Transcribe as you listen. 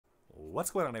What's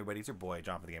going on, everybody? It's your boy,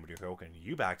 John from the GamerDuo, welcoming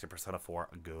you back to Persona 4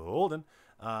 Golden.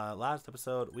 Last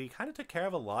episode, we kind of took care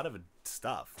of a lot of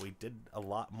stuff. We did a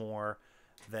lot more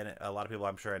than a lot of people,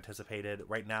 I'm sure, anticipated.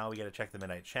 Right now, we got to check the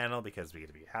Midnight Channel because we get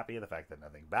to be happy the fact that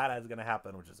nothing bad is going to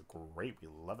happen, which is great. We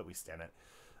love it. We stand it.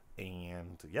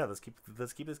 And yeah, let's keep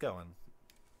this going.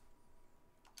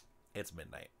 It's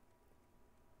midnight.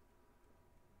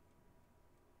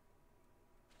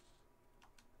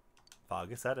 Fog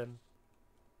is set in.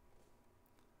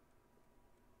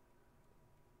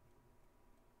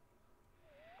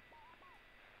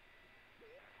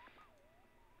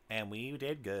 And we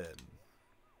did good.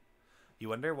 You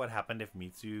wonder what happened if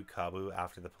Mitsu Kabu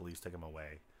after the police took him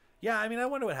away. Yeah, I mean, I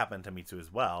wonder what happened to Mitsu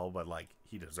as well, but, like,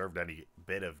 he deserved any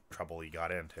bit of trouble he got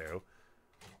into.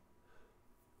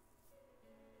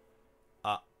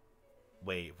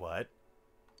 Wait, what?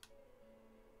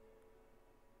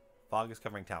 Fog is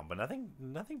covering town, but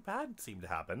nothing bad seemed to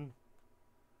happen.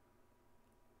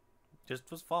 Just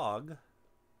was fog.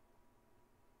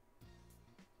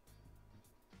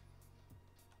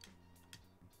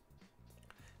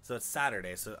 So it's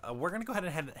Saturday, so we're going to go ahead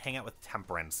and hang out with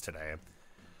Temperance today.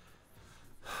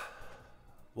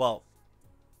 Well,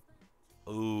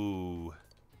 ooh.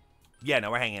 Yeah,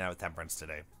 no, we're hanging out with Temperance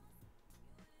today.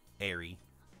 Airy.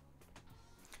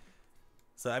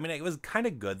 So, I mean, it was kind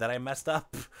of good that I messed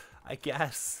up, I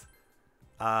guess.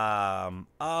 Oh,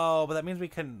 but that means we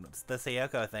couldn't, the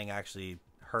Sayoko thing actually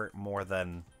hurt more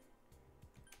than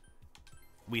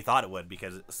we thought it would,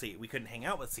 because, see, we couldn't hang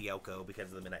out with Sayoko because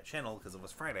of the Midnight Channel, because it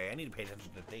was Friday. I need to pay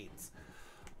attention to dates.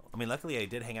 I mean, luckily I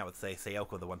did hang out with, say,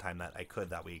 Sayoko the one time that I could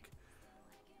that week.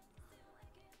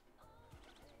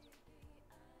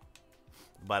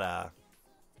 But,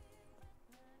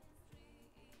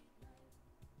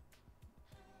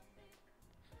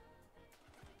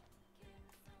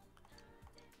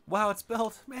 wow, it's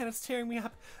built. Man, it's tearing me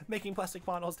up. Making plastic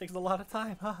models takes a lot of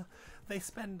time, huh?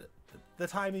 The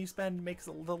time you spend makes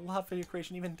the love video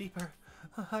creation even deeper.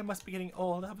 I must be getting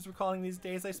old. I was recalling these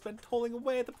days I spent toiling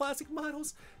away at the plastic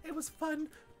models. It was fun,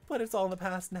 but it's all in the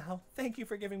past now. Thank you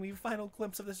for giving me a final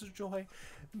glimpse of this joy.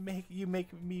 You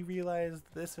make me realize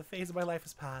this phase of my life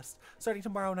has passed. Starting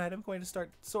tomorrow night, I'm going to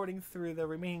start sorting through the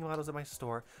remaining models at my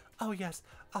store. Oh yes,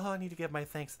 I need to give my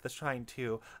thanks to the shrine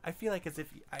too. I feel like as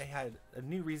if I had a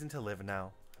new reason to live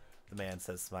now, the man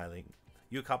says, smiling.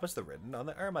 You accomplished the written on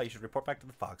the Irma. You should report back to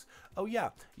the Fox. Oh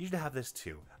yeah, you should have this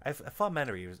too. I have fond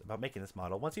memories about making this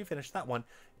model. Once you finish that one,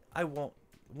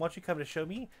 once you come to show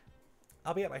me,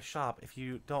 I'll be at my shop. If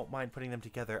you don't mind putting them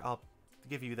together, I'll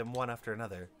give you them one after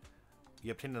another.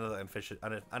 You obtain another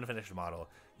unfinished model.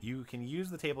 You can use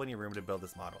the table in your room to build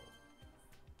this model.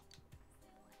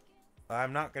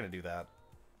 I'm not going to do that.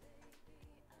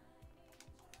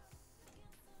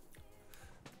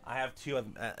 I have two.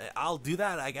 I'll do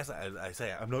that. I guess I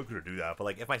say I'm not going to do that. But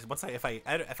like, if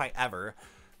I ever,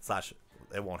 slash,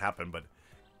 it won't happen. But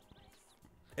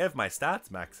if my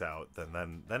stats max out,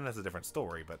 then that's a different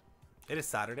story. But it is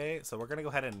Saturday, so we're gonna go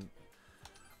ahead and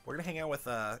we're gonna hang out with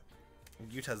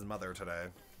Yuta's mother today.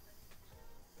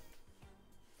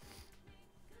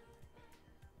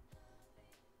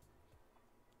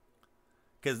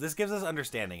 Because this gives us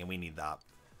understanding, and we need that.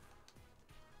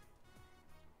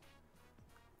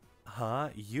 Huh?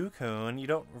 Yukun? You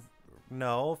don't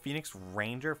know? Phoenix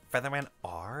Ranger Featherman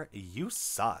R? You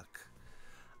suck.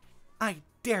 I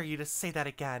dare you to say that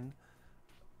again.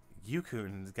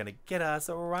 Yukun's gonna get us.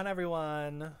 Run,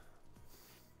 everyone.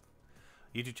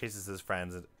 Yutu chases his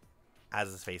friends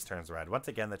as his face turns red. Once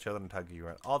again, the children tug you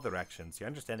in all directions. Your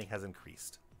understanding has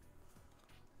increased.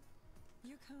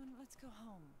 Yukun, let's go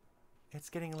home. It's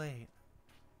getting late.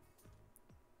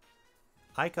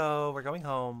 Aiko, we're going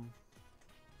home.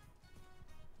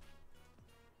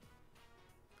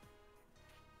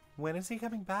 When is he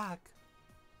coming back?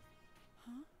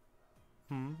 Huh?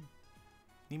 Hmm?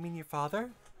 You mean your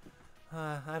father?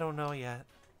 I don't know yet.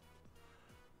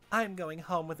 I'm going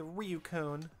home with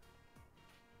Ryukun.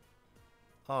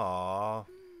 Aww.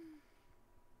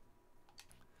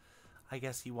 I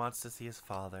guess he wants to see his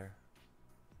father.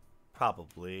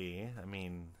 Probably. I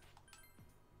mean,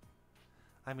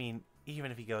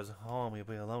 even if he goes home, he'll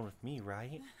be alone with me,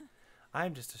 right?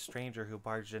 I'm just a stranger who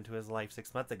barged into his life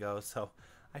 6 months ago, so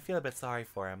I feel a bit sorry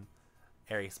for him.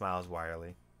 Eri smiles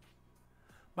wryly.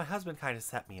 My husband kind of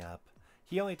set me up.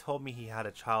 He only told me he had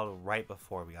a child right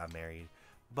before we got married,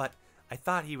 but I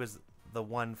thought he was the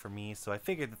one for me, so I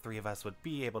figured the three of us would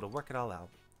be able to work it all out.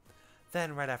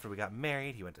 Then, right after we got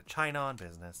married, he went to China on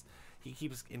business. He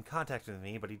keeps in contact with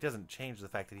me, but he doesn't change the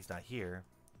fact that he's not here.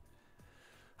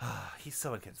 He's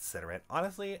so inconsiderate.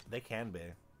 Honestly, they can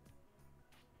be.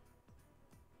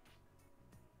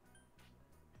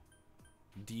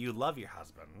 Do you love your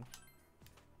husband?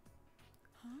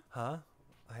 Huh?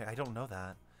 I don't know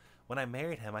that. When I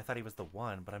married him, I thought he was the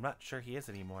one, but I'm not sure he is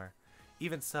anymore.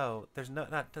 Even so, there's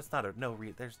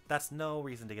that's no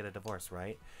reason to get a divorce,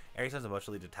 right? Aerie sounds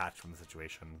emotionally detached from the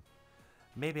situation.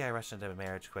 Maybe I rushed into a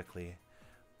marriage quickly,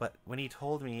 but when he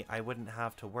told me I wouldn't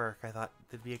have to work, I thought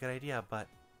it'd be a good idea, but...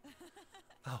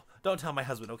 Oh, don't tell my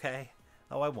husband, okay?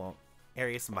 Oh, I won't.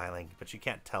 Aerie is smiling, but you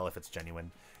can't tell if it's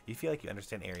genuine. You feel like you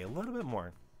understand Aerie a little bit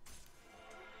more.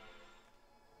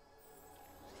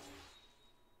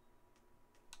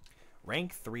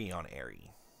 Rank 3 on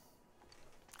Aerie.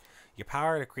 Your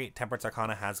power to create Temperance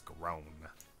Arcana has grown.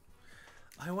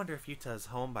 I wonder if Yuta's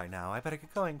home by now. I better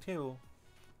get going, too.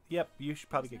 Yep, you should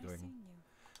probably get going.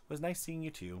 It was nice seeing you,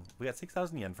 too. We got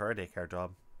 6,000 yen for our daycare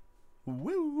job.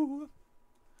 Woo!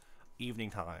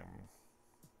 Evening time.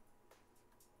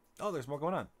 Oh, there's more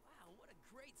going on. Wow, what a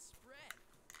great spread.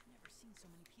 Never seen so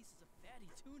many pieces of fatty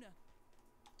tuna.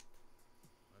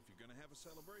 Well, if you're gonna have a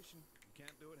celebration, you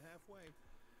can't do it halfway.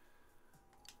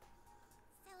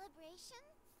 Celebration?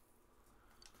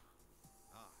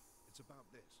 Ah, it's about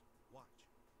this. Watch.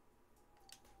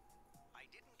 I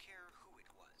didn't care who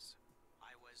it was.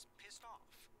 I was pissed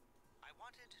off. I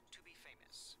wanted to be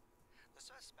famous. The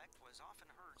suspect was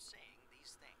often heard saying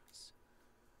these things.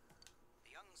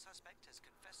 The young suspect has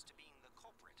confessed to being the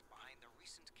culprit behind the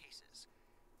recent cases,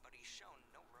 but he's shown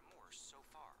no remorse so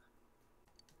far.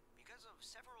 Because of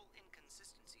several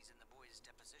inconsistencies in the boy's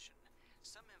deposition,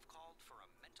 some have called for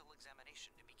a mental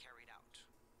examination to be carried out.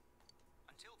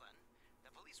 Until then,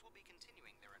 the police will be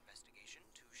continuing their investigation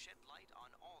to shed light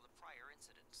on all the prior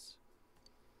incidents.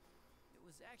 It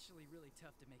was actually really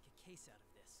tough to make a case out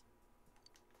of this.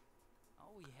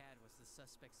 All we had was the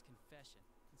suspect's confession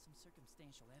and some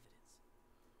circumstantial evidence.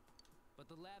 But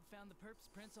the lab found the perp's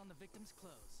prints on the victim's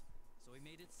clothes, so we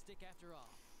made it stick after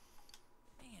all.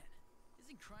 Man,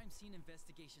 isn't crime scene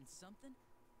investigation something?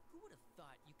 Who would have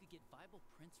thought you could get viable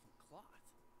prints from cloth?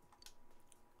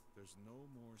 There's no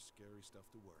more scary stuff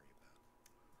to worry about.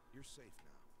 You're safe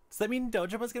now. Does that mean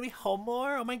Dojoma's gonna be home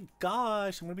more? Oh my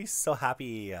gosh, I'm gonna be so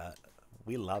happy.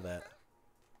 We love it.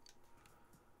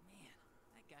 Man,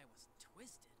 that guy was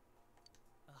twisted.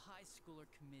 A high schooler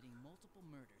committing multiple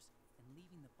murders and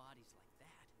leaving the bodies like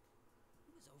that.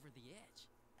 He was over the edge.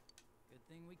 Good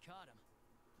thing we caught him.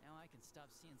 Now I can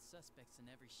stop seeing suspects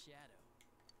in every shadow.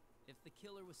 If the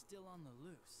killer was still on the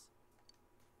loose.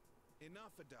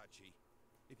 Enough, Adachi.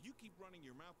 If you keep running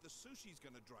your mouth, the sushi's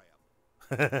gonna dry up.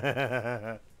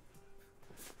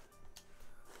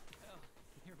 Oh,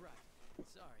 you're right.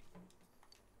 Sorry.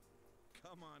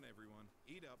 Come on, everyone.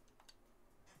 Eat up.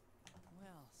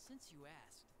 Well, since you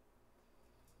asked.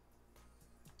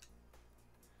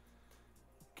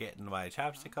 Getting my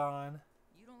chapstick on.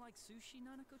 You don't like sushi,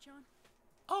 Nanako-chan?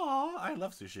 Oh, I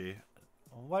love sushi.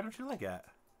 Why don't you like it?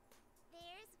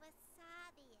 There's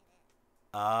wasabi in it.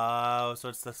 Oh, so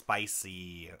it's the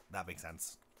spicy. That makes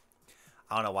sense.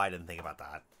 I don't know why I didn't think about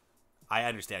that. I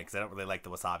understand because I don't really like the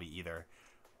wasabi either.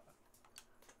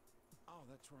 Oh,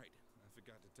 that's right. I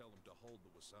forgot to tell him to hold the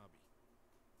wasabi.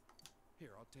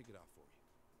 Here, I'll take it out for you.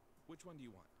 Which one do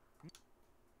you want?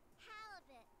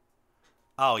 Halibut.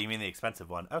 Oh, you mean the expensive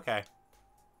one? Okay.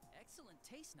 Excellent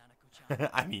taste, Nanako-chan.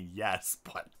 I mean, yes,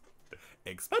 but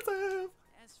expensive.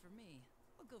 As for me,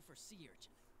 I'll go for sea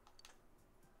urchin.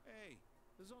 Hey,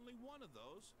 there's only one of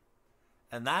those.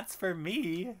 And that's for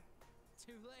me.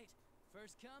 Too late.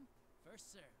 First come,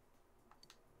 first serve.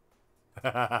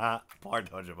 Poor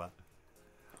Dojima.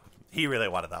 He really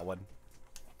wanted that one.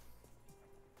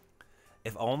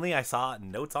 If only I saw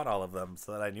notes on all of them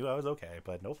so that I knew I was okay.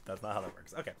 But nope, that's not how that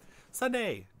works. Okay.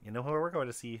 Sunday. You know who we're going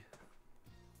to see.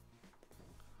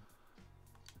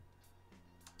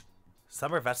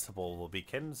 Summer Festival will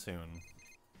begin soon.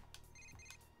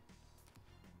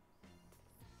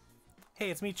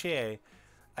 Hey, it's me, Chie.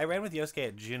 I ran into Yosuke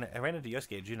at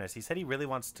Junis. He said he really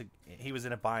wants to. He was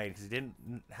in a bind because he didn't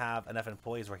have enough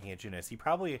employees working at Junis. He's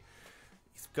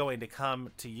going to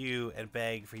come to you and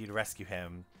beg for you to rescue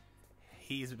him.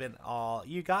 He's been all,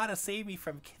 you gotta save me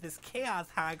from this chaos,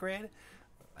 Hagrid.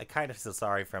 I kind of feel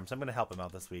sorry for him, so I'm gonna help him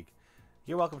out this week.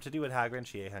 You're welcome to do it, Hagrid.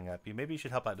 Chie hung up. Maybe you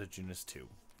should help out at Junis too.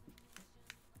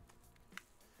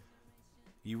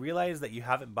 You realize that you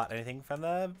haven't bought anything from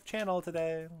the channel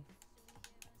today.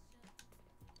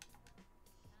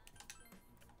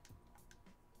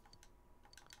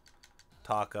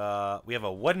 We have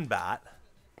a wooden bat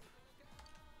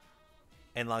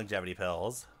and longevity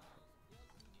pills,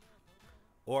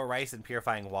 or rice and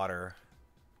purifying water.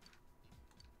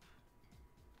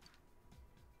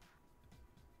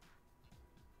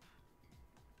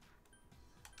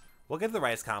 We'll get the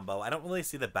rice combo. I don't really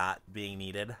see the bat being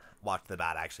needed. Watch the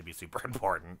bat actually be super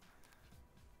important.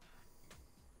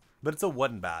 But it's a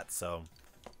wooden bat, so...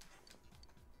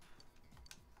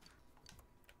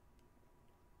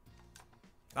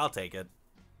 I'll take it.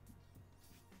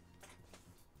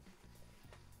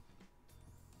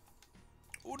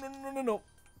 Oh, no.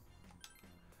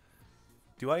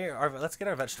 Let's get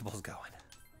our vegetables going.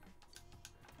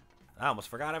 I almost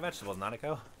forgot our vegetables,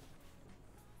 Nanako.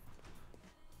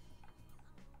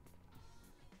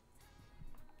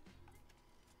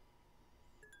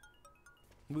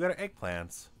 We got our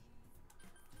eggplants.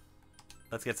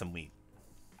 Let's get some wheat.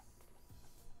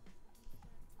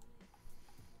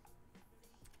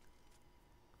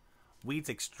 Wheat's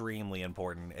extremely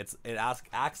important. It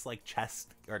acts like chest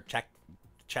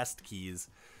keys.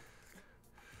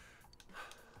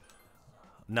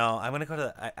 No, I'm gonna go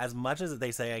to as much as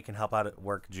they say I can help out at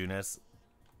work, Junis.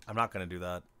 I'm not gonna do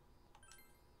that.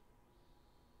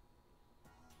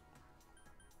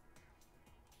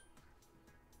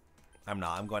 I'm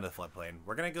not. I'm going to the floodplain.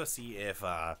 We're gonna go see if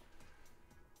I'm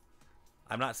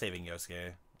not saving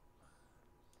Yosuke.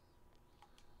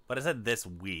 But it said this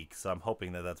week, so I'm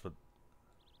hoping that that's what.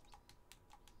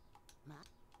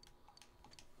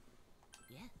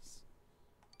 Yes.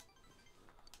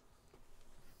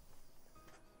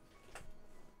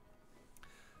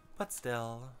 But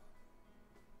still,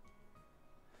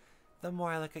 the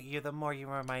more I look at you, the more you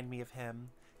remind me of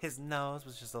him. His nose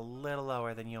was just a little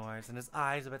lower than yours, and his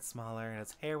eyes a bit smaller, and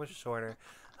his hair was shorter.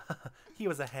 He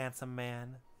was a handsome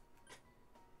man.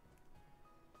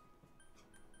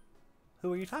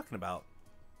 Who are you talking about?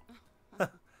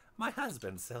 My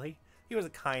husband, silly. He was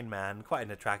a kind man, quite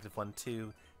an attractive one,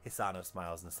 too. Hisano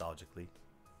smiles nostalgically.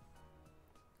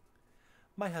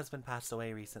 My husband passed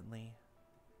away recently.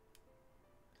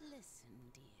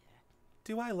 Listen, dear.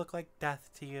 Do I look like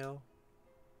death to you?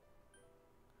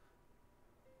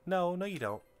 No, you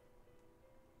don't.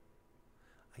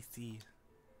 I see.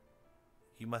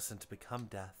 You mustn't become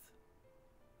death.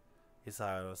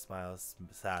 Hisano smiles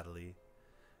sadly.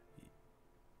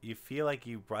 You feel like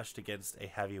you brushed against a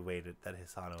heavy weight that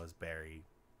Hisano is buried.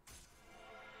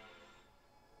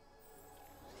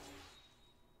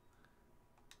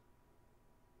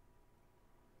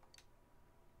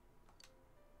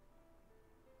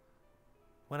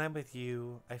 When I'm with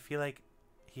you, I feel like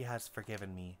he has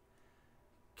forgiven me.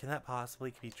 Can that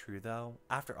possibly be true, though?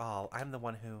 After all, I'm the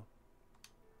one who...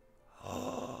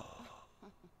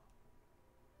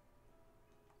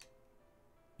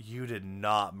 You did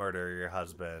not murder your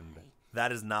husband.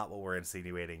 That is not what we're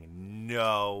insinuating.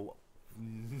 No,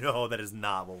 that is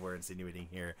not what we're insinuating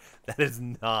here. That is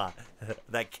not.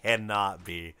 That cannot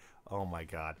be. Oh my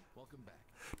god. Welcome back.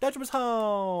 Dutchman's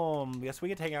home. Yes, we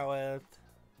get to hang out with...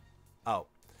 Oh.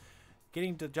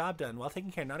 Getting the job done while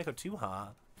taking care of Nanako too, huh?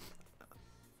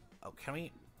 Oh, can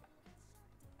we...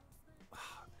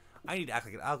 I need to act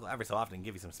like I'll every so often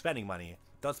give you some spending money.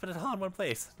 Don't spend it all in one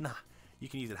place. Nah, you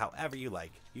can use it however you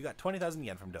like. You got 20,000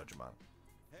 yen from Dojima.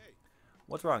 Hey,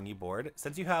 What's wrong, you bored?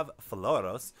 Since you have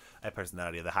Philoros, a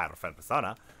personality of the Hierophant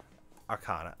persona,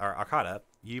 Arcana,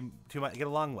 you two might get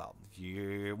along well.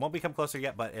 You won't become closer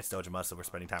yet, but it's Dojima, so we're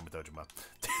spending time with Dojima.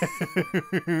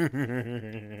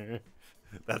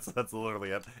 That's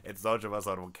literally it. It's Dojima,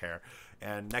 so I don't care.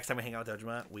 And next time we hang out with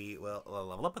Dojima, we will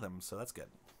level up with him, so that's good.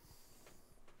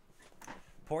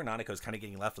 Poor Nanako's kind of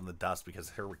getting left in the dust because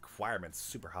her requirement's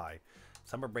super high.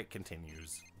 Summer break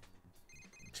continues.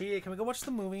 Chia, can we go watch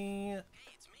the movie? Hey,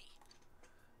 it's me.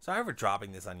 Sorry for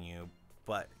dropping this on you,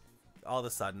 but all of a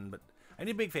sudden, but I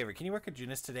need a big favor. Can you work at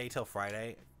Junis today till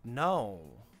Friday? No.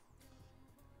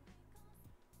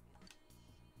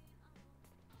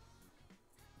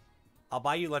 I'll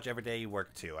buy you lunch every day you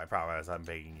work too. I promise. I'm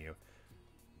begging you.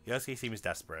 Yosuke seems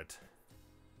desperate.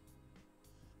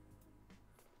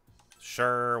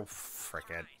 Sure, frick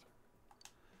it.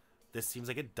 This seems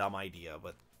like a dumb idea,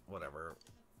 but whatever.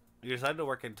 You decided to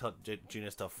work until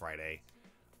Junis till Friday.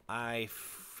 I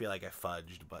feel like I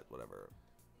fudged, but whatever.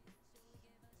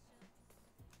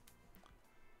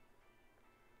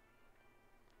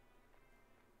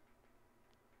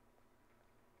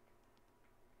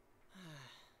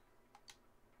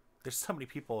 There's so many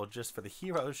people just for the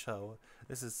hero show.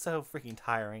 This is so freaking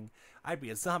tiring. I'd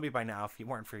be a zombie by now if you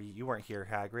weren't here,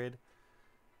 Hagrid.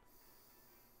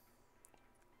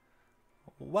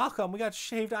 Welcome, we got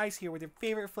shaved ice here with your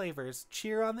favorite flavors.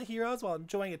 Cheer on the heroes while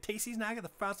enjoying a tasty snack at the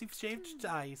frosty shaved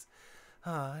ice.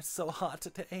 Ah, it's so hot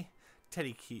today.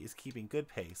 Teddy is keeping good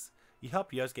pace. You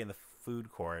help Yosuke in the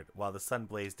food court while the sun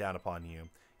blazed down upon you.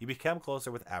 You become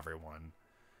closer with everyone.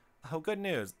 Oh, good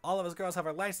news. All of us girls have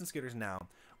our license scooters now.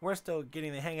 We're still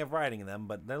getting the hang of riding them,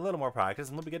 but they're a little more practice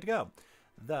and we'll be good to go.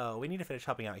 Though, we need to finish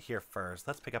helping out here first.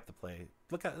 Let's pick up the play.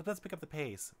 Let's pick up the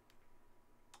pace.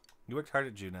 You worked hard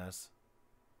at Junos.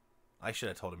 I should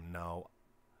have told him no.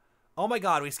 Oh my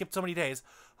god, we skipped so many days.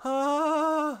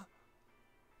 Ah!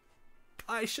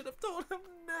 I should have told him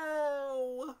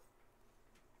no.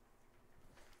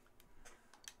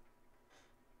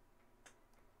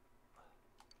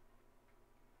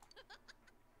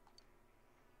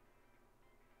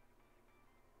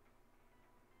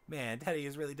 Man, Daddy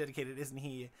is really dedicated, isn't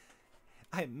he?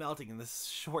 I'm melting in this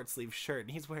short sleeve shirt,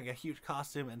 and he's wearing a huge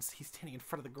costume, and he's standing in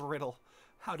front of the griddle.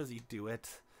 How does he do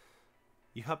it?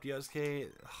 You helped Yosuke?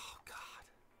 Oh, God.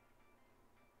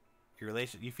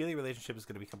 You feel your relationship is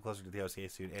going to become closer to the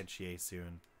Yosuke soon, and Chie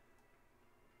soon.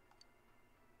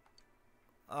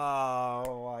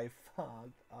 Oh, I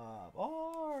fucked up.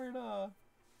 Hard.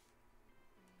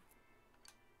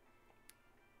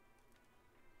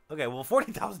 Okay, well,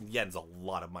 40,000 yen's a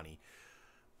lot of money.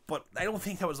 But I don't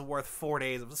think that was worth 4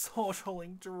 days of social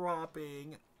link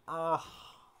dropping. Ugh.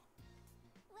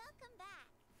 Welcome back.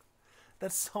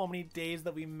 That's so many days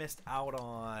that we missed out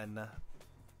on.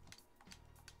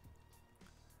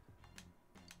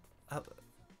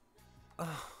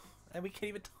 And we can't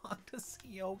even talk to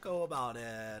Siyoko about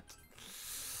it.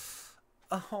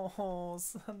 Oh,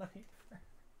 Sniper.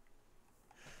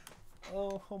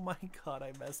 Oh my god,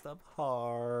 I messed up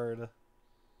hard.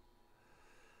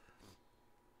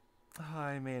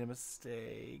 I made a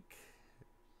mistake.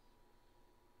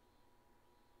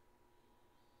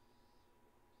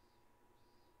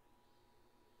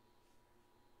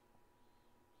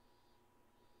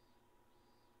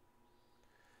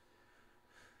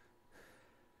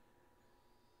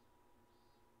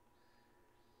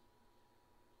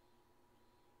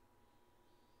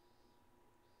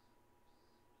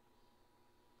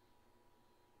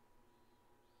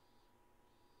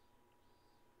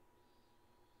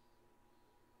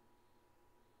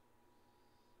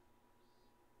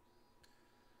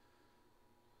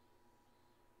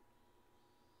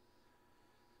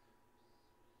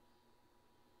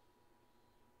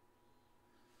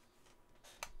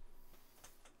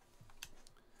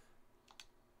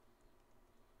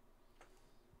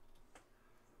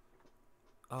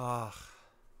 Ugh.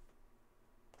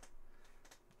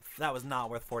 That was not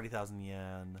worth 40,000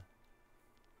 yen.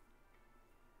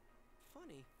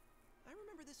 Funny. I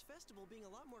remember this festival being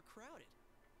a lot more crowded.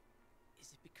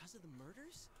 Is it because of the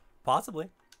murders? Possibly.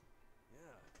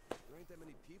 Yeah, there ain't that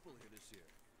many people here this year.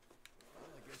 Well,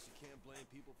 I guess you can't blame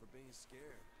people for being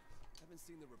scared. Haven't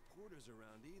seen the reporters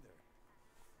around either.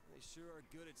 They sure are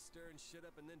good at stirring shit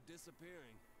up and then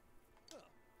disappearing. Well,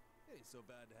 it ain't so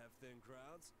bad to have thin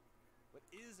crowds. What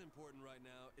is important right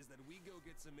now is that we go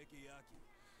get some Ikeyaki.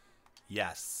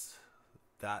 Yes,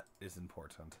 that is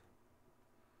important.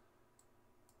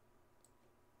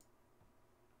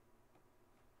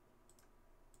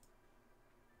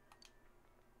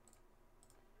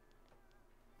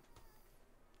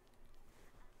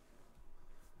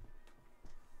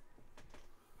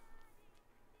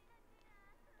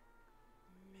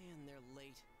 Man, they're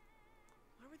late.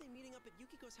 Why were they meeting up at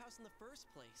Yukiko's house in the first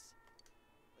place?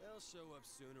 They'll show up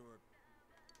sooner or...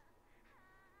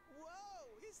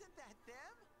 Whoa! Isn't that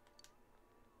them?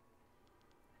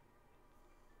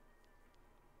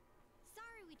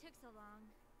 Sorry we took so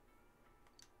long.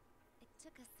 It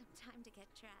took us some time to get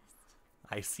dressed.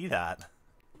 I see that.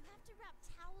 You have to wrap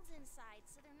towels inside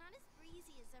so they're not as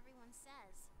breezy as everyone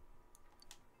says.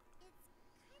 It's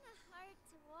kind of hard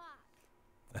to walk.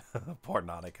 Poor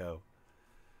Nanako.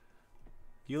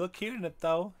 You look cute in it,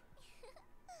 though.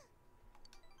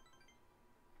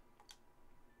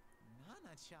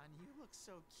 Nana-chan, you look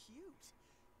so cute.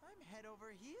 I'm head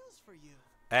over heels for you.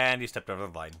 And you stepped over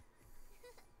the line.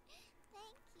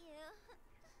 Thank you.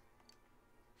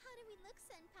 How do we look,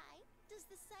 Senpai? Does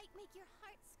the sight make your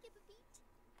heart skip a beat?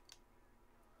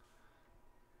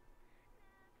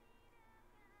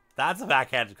 That's a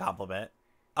backhanded compliment.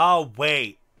 Oh,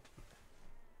 wait.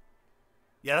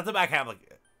 Yeah, that's a backhanded...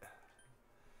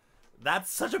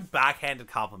 That's such a backhanded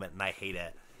compliment, and I hate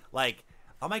it. Like,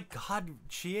 oh my god,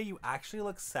 Chia, you actually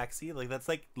look sexy. Like, that's,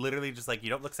 like, literally just, like, you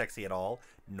don't look sexy at all,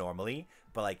 normally.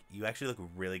 But, like, you actually look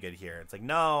really good here. It's like,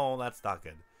 no, that's not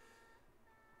good.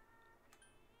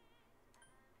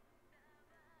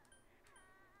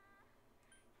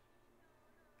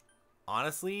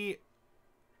 Honestly...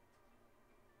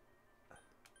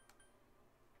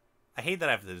 I hate that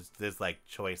I have this like,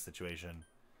 choice situation.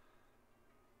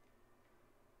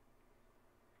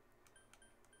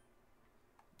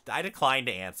 I decline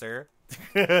to answer.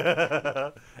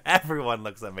 Everyone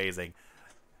looks amazing.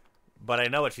 But I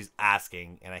know what she's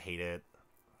asking, and I hate it.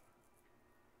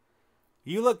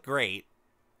 You look great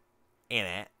in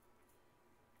it.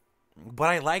 But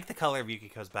I like the color of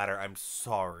Yukiko's better. I'm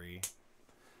sorry.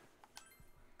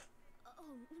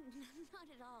 Oh, not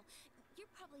at all. You're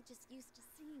probably just used to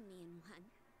seeing me in one.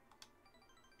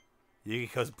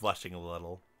 Yukiko's blushing a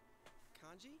little.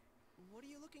 Kanji, what are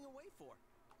you looking away for?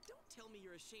 Don't tell me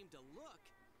you're ashamed to look.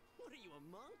 What are you, a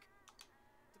monk?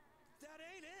 That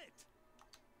ain't it!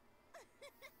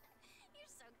 You're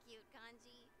so cute,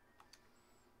 Kanji.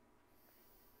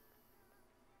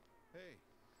 Hey,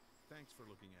 thanks for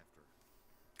looking after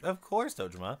her. Of course,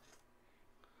 Dojima.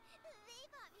 They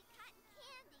bought me cotton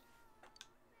candy.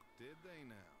 Did they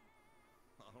now?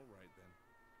 All right then.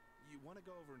 You want to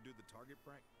go over and do the target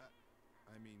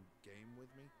game with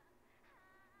me?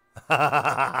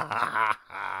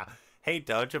 Hey,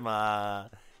 Dojima.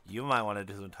 You might want to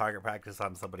do some target practice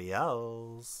on somebody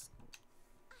else.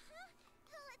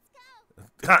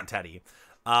 Let's go. Teddy.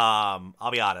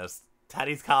 I'll be honest.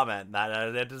 Teddy's comment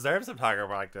that it deserves some target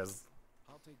practice.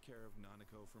 I'll take care of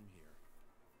Nanako from here.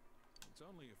 It's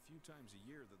only a few times a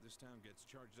year that this town gets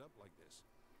charged up like this.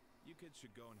 You kids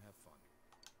should go and have fun.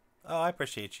 Oh, I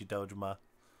appreciate you, Dojima.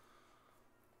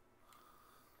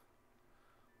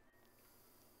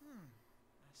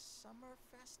 A summer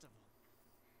festival.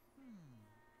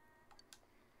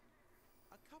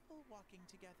 A couple walking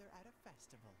together at a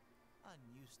festival.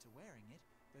 Unused to wearing it,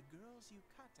 the girl's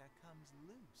yukata comes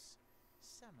loose.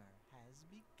 Summer has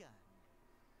begun.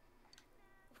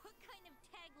 What kind of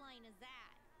tagline is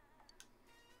that?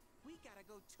 We gotta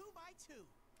go 2 by 2.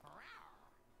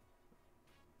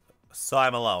 So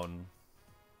I'm alone.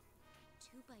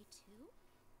 2 by 2?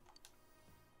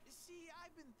 See,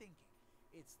 I've been thinking.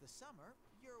 It's the summer,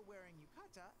 you're wearing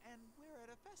yukata, and we're at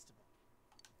a festival.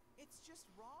 It's just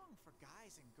wrong for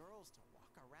guys and girls to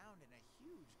walk around in a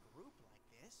huge group like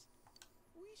this.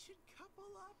 We should couple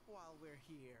up while we're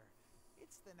here.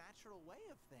 It's the natural way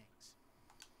of things.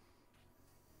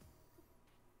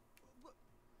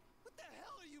 What the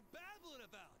hell are you babbling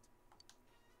about?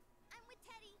 I'm with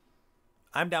Teddy.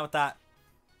 I'm down with that.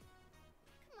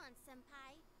 Come on,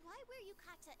 Senpai. Why wear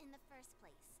yukata in the first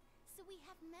place? So we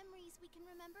have memories we can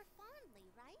remember fondly,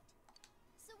 right?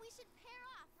 So we should pair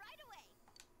off right away.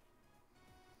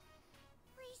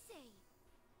 Rise!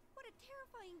 What a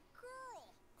terrifying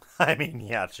girl! I mean,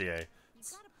 yeah, Chie. You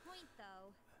got a point,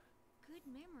 though. Good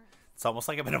memory. It's almost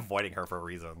like I've been avoiding her for a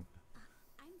reason.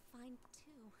 I'm fine,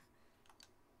 too.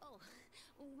 Oh,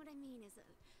 what I mean is,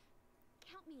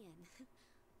 count me in.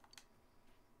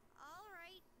 All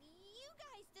right, you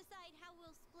guys decide how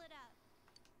we'll split up.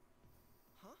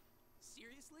 Huh?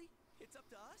 Seriously? It's up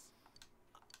to us?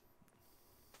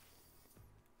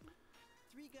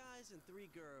 3 guys and 3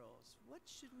 girls. What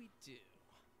should we do?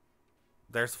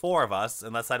 There's 4 of us,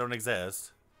 unless I don't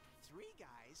exist. 3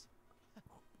 guys?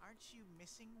 Aren't you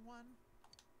missing one?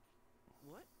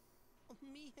 What?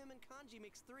 Me, him, and Kanji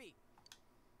makes 3.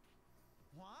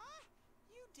 What?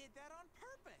 You did that on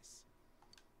purpose.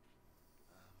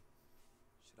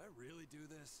 Should I really do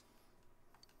this?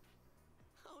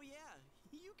 Oh yeah,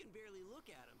 you can barely look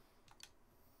at him.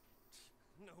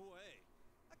 No way.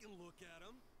 I can look at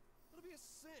him. It'll be a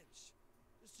cinch.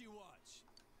 Just you watch.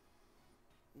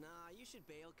 Nah, you should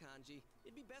bail, Kanji.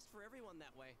 It'd be best for everyone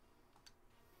that way.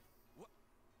 What?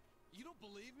 You don't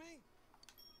believe me?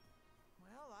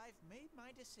 Well, I've made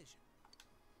my decision.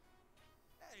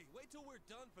 Hey, wait till we're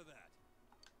done for that.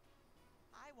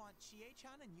 I want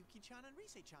Chie-chan and Yuki-chan and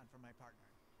Rise-chan for my partner.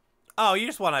 Oh, you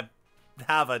just want to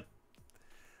have a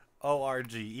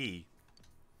ORGE.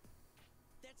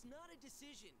 That's not a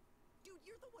decision. Dude,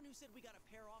 you're the one who said we gotta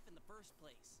pair off in the first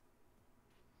place.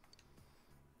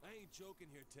 I ain't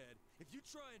joking here, Ted. If you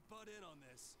try and butt in on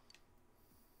this...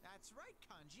 That's right,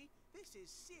 Kanji. This is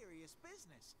serious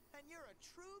business, and you're a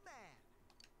true man.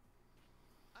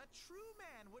 A true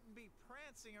man wouldn't be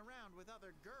prancing around with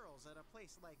other girls at a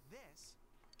place like this.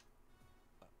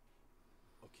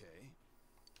 Okay.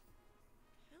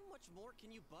 How much more can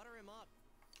you butter him up?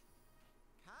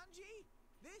 Kanji,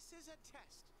 this is a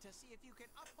test to see if you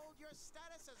can uphold your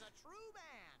status as a true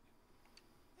man.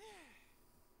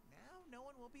 Now, no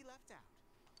one will be left out.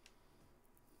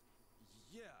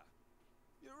 Yeah,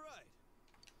 you're right.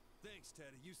 Thanks,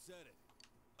 Teddy. You said it.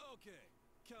 Okay,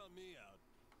 count me out.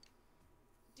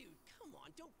 Dude, come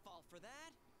on, don't fall for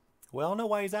that. We all know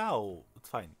why he's out. It's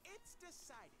fine. It's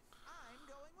decided. I'm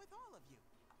going with all of you.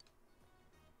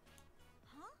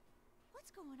 Huh? What's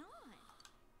going on?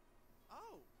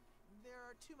 Oh, there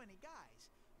are too many guys,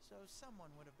 so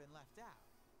someone would have been left out.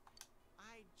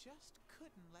 I just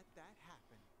couldn't let that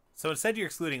happen. So instead you're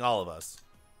excluding all of us.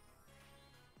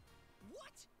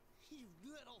 What? You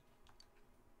little...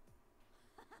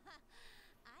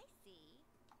 I see.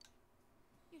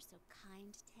 You're so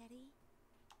kind, Teddy.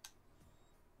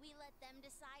 We let them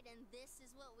decide and this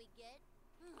is what we get?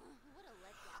 What a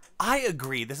letdown. I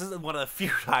agree. This is one of the few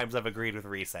times I've agreed with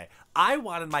Rise. I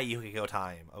wanted my Yukiko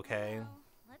time, okay? Well,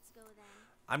 let's go then.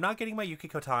 I'm not getting my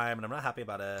Yukiko time, and I'm not happy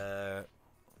about it.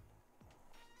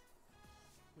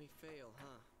 We fail,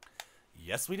 huh?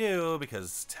 Yes, we do,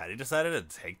 because Teddy decided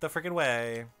to take the freaking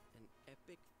way. An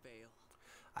epic fail.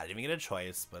 I didn't even get a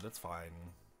choice, but it's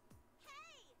fine.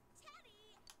 Hey,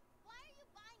 Teddy! Why are you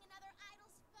buying another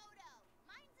idol's photo?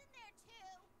 Mine's in there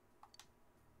too.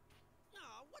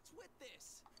 Aw, what's with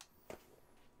this?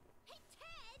 Hey,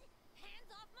 Ted! Hands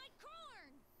off my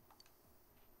corn!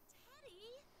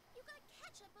 Teddy, you got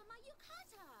ketchup on my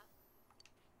yukata.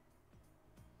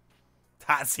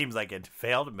 That seems like it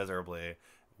failed miserably.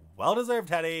 Well deserved,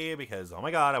 Teddy, because oh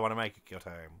my god, I wanted my Yukiko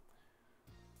time.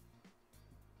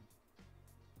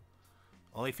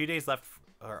 Only a few days left,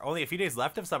 or only a few days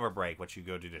left of summer break. What you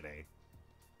go do today?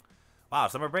 Wow,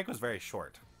 summer break was very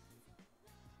short.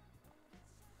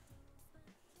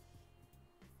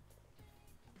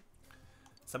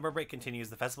 Summer break continues.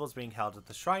 The festival is being held at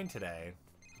the shrine today.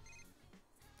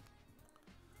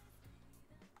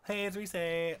 Hey, it's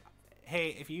Rise.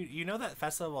 Hey, if you know that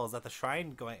festival is at the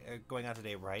shrine going on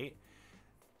today, right?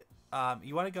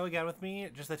 You want to go again with me?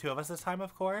 Just the two of us this time,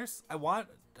 of course. I want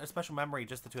a special memory,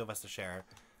 just the two of us to share.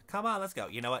 Come on, let's go.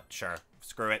 You know what? Sure.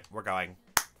 Screw it. We're going.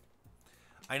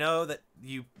 I know that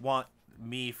you want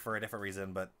me for a different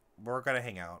reason, but we're gonna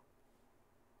hang out.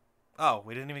 Oh,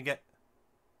 we didn't even get...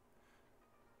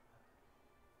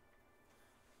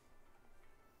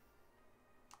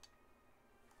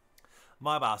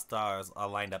 My boss stars are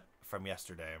lined up from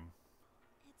yesterday.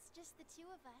 It's just the two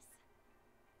of us.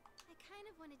 I kind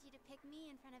of wanted you to pick me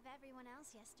in front of everyone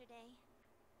else yesterday.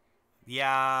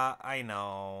 Yeah, I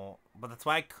know. But that's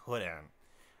why I couldn't.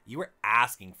 You were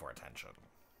asking for attention.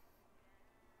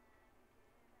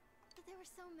 But there were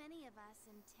so many of us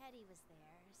and Teddy was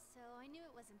there, so I knew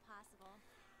it was impossible.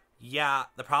 Yeah,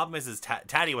 the problem is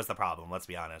Teddy was the problem, let's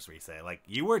be honest, Rise. Like,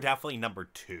 you were definitely number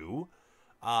two.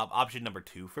 Option number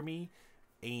two for me.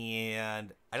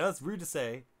 And I know it's rude to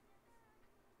say,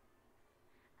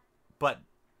 but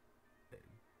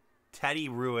Teddy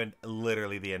ruined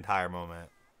literally the entire moment.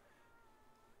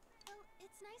 Well,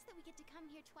 it's nice that we get to come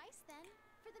here twice then,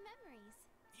 for the memories.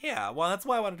 Yeah, well, that's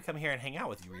why I wanted to come here and hang out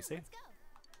with you, Come on, Rise. let's go.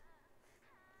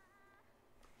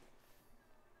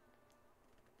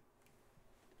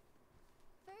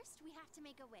 First, we have to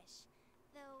make a wish.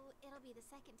 Though, it'll be the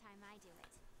second time I do it.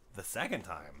 The second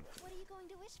time? What are you going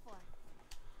to wish for?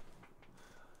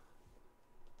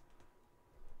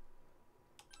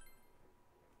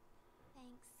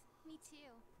 Thanks. Me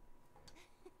too.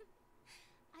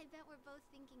 I bet we're both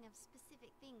thinking of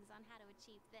specific things on how to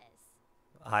achieve this.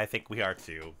 I think we are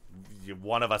too.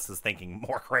 One of us is thinking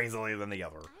more crazily than the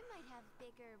other. I might have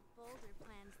bigger, bolder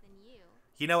plans than you.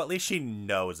 You know, at least she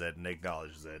knows it and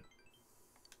acknowledges it.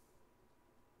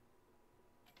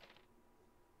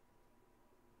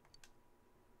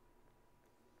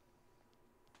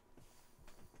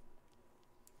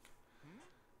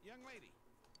 Young lady.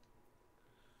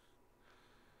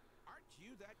 Aren't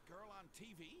you that girl on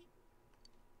TV?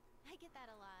 I get that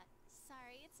a lot.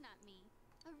 Sorry, it's not me.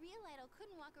 A real idol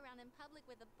couldn't walk around in public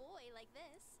with a boy like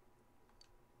this.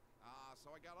 Ah,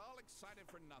 so I got all excited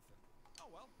for nothing.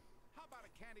 Oh well, how about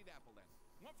a candied apple then?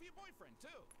 One for your boyfriend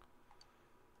too.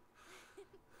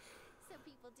 So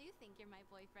people do think you're my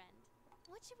boyfriend.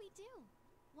 What should we do?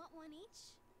 Want one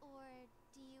each? Or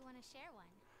do you want to share one?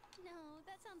 No,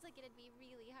 that sounds like it'd be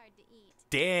really hard to eat.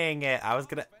 Dang it, I was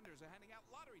gonna... Most vendors are handing out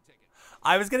lottery tickets.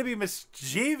 I was gonna be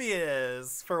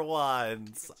mischievous for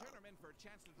once. You can turn them in for a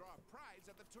chance to draw a prize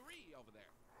at the tree over there.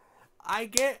 I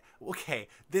get... Okay,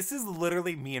 this is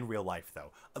literally me in real life,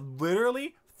 though. I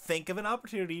literally think of an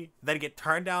opportunity, then get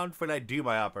turned down when I do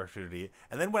my opportunity,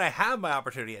 and then when I have my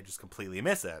opportunity, I just completely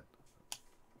miss it.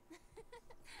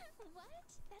 What?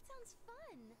 That sounds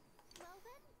fun. Well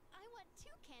then, I want 2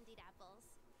 candied apples.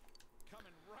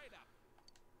 Coming right up.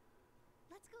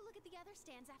 Let's go look at the other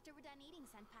stands after we're done eating,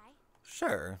 Senpai.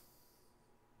 Sure.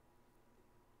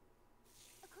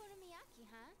 Okonomiyaki,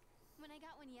 huh? When I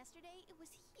got one yesterday, it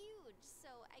was huge, so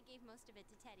I gave most of it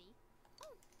to Teddy.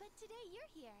 Oh, but today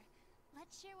you're here.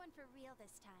 Let's share one for real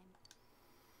this time.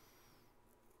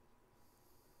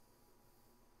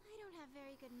 I don't have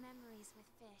very good memories with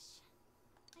fish.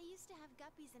 I used to have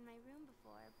guppies in my room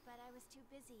before, but I was too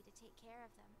busy to take care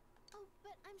of them. Oh,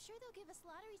 but I'm sure they'll give us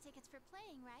lottery tickets for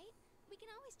playing, right? We can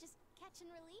always just catch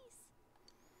and release.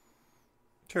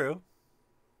 True.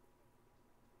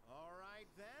 All right,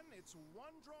 then. It's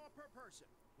one draw per person.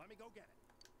 Let me go get it.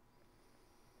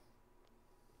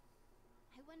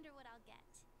 I wonder what I'll get.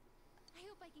 I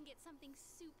hope I can get something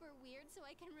super weird so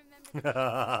I can remember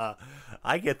the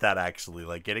I get that, actually.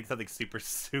 Like, getting something super,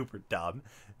 super dumb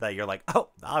that you're like, oh,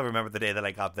 I'll remember the day that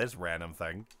I got this random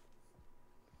thing.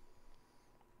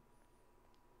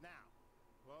 Now,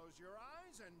 close your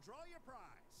eyes and draw your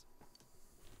prize.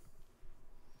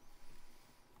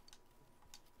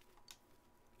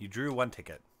 You drew one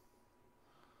ticket.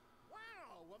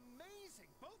 Wow, amazing.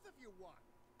 Both of you won.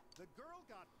 The girl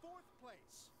got 4th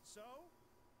place. So,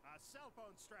 a cell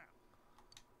phone strap.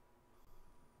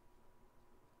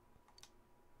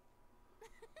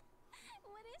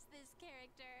 What is this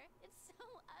character? It's so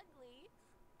ugly.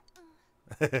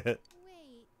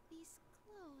 Wait, these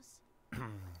clothes.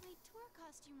 My tour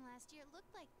costume last year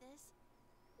looked like this.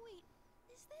 Wait,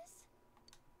 is this?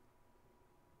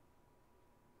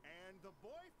 And the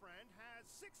boyfriend has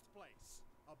 6th place.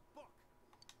 A book.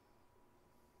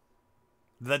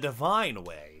 The Divine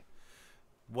Way.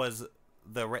 Was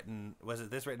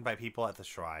this written by people at the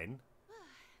shrine?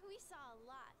 We saw a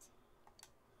lot.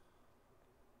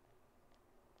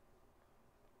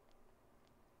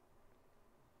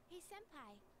 Hey,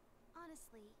 Senpai.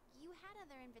 Honestly, you had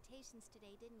other invitations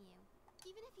today, didn't you?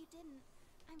 Even if you didn't,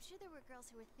 I'm sure there were girls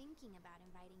who were thinking about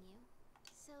inviting you.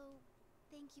 So,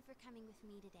 thank you for coming with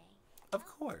me today. Of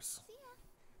course. See ya.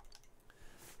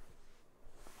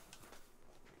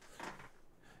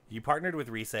 You parted with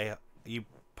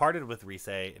Rise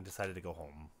and decided to go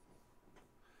home.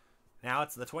 Now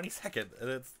it's the 22nd,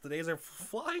 and the days are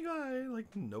flying by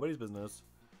like nobody's business.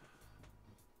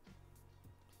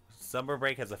 Summer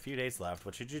break has a few days left.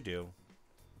 What should you do?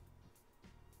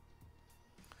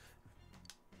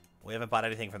 We haven't bought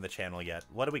anything from the channel yet.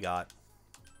 What do we got?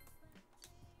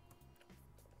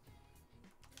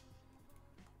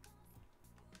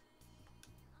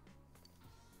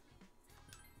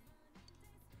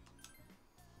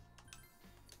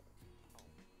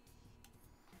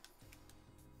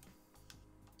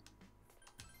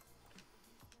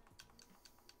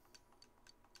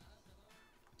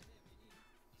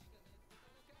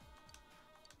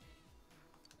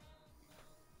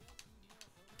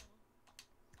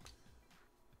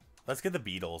 Let's get the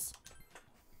Beatles.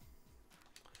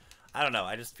 I don't know.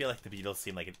 I just feel like the Beatles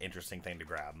seem like an interesting thing to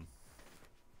grab.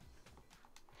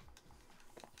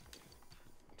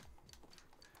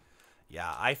 Yeah,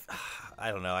 I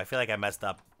don't know. I feel like I messed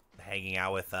up hanging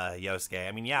out with Yosuke.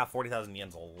 I mean, yeah, 40,000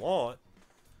 yen's a lot,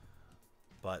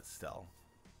 but still.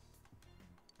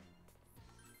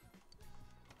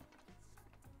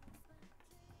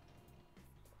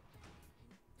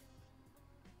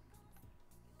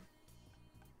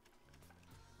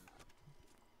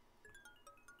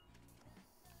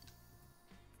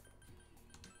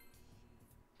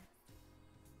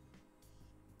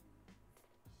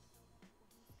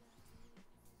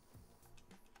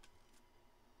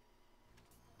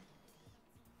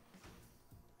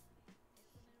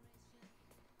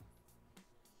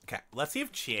 Okay, let's see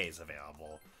if Chie is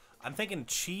available. I'm thinking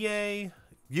Chie...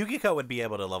 Yukiko would be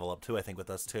able to level up too, I think, with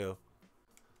us too.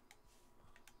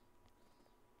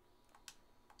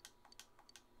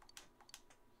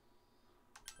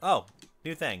 Oh,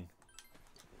 new thing.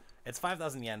 It's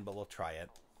 5,000 yen, but we'll try it.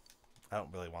 I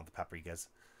don't really want the paprikas.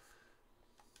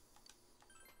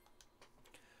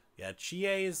 Yeah, Chie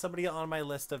is somebody on my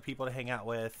list of people to hang out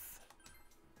with.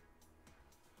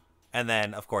 And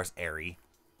then, of course, Eri.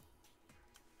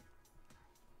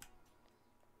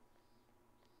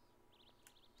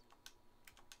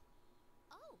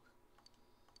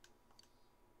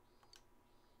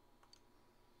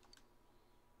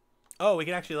 Oh, we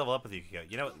can actually level up with Yukiko.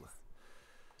 You know what?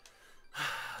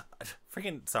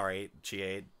 Freaking sorry,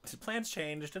 Chie. Plans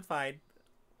changed. It's fine.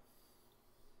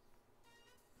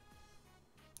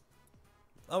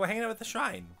 Oh, we're hanging out at the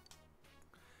shrine.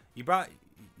 You brought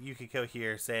Yukiko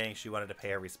here saying she wanted to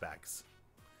pay her respects.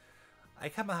 I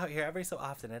come out here every so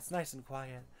often. It's nice and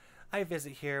quiet. I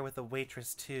visit here with the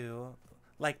waitress too,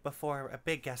 like before a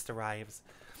big guest arrives.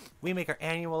 We make our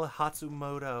annual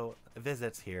Hatsumoto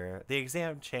visits here. The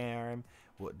exam charm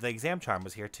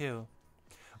was here too.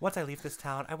 Once I leave this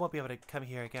town, I won't be able to come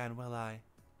here again, will I?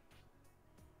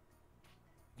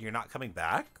 You're not coming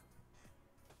back?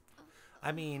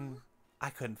 I mean, I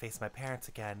couldn't face my parents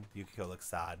again. Yukiko looks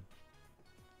sad.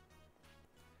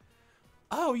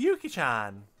 Oh,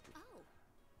 Yuki-chan! Oh.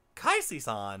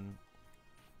 Kaisi-san!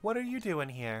 What are you doing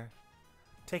here?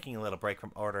 Taking a little break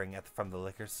from ordering from the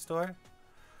liquor store?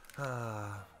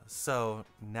 So,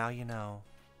 now you know.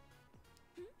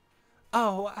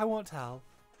 Oh, I won't tell.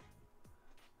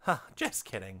 Huh, just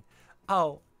kidding.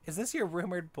 Oh, is this your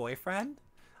rumored boyfriend?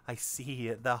 I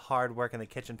see the hard work in the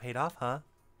kitchen paid off, huh?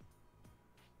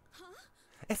 Huh?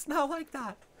 It's not like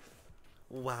that.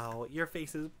 Wow, your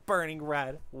face is burning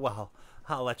red. Well,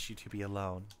 I'll let you two be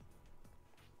alone.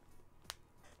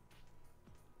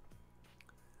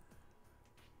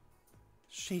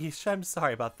 Sheesh, I'm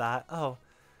sorry about that. Oh,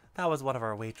 that was one of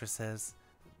our waitresses.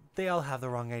 They all have the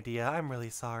wrong idea. I'm really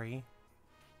sorry.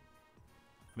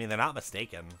 I mean, they're not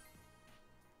mistaken.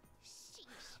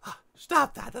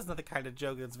 Stop that! That's not the kind of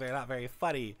joke that's not very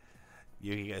funny.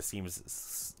 Yukiko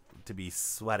seems to be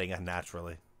sweating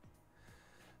unnaturally.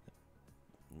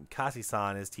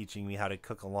 Kasi-san is teaching me how to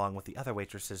cook along with the other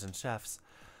waitresses and chefs.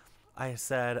 I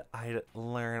said I'd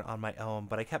learn on my own,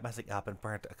 but I kept messing up and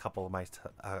burnt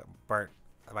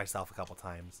myself a couple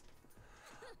times.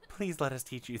 Please let us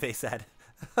teach you, they said.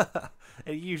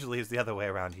 It usually is the other way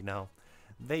around, you know.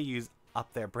 They use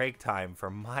up their break time for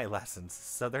my lessons,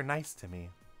 so they're nice to me.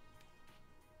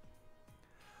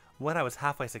 When I was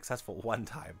halfway successful one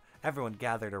time, everyone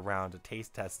gathered around to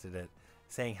taste tested it,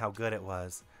 saying how good it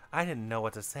was. I didn't know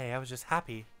what to say, I was just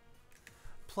happy.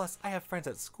 Plus, I have friends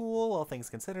at school, all things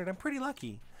considered, I'm pretty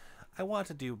lucky. I want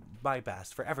to do my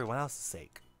best for everyone else's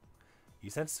sake.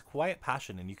 You sense quiet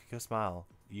passion in Yukiko's smile.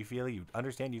 You feel you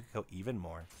understand Yukiko even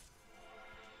more.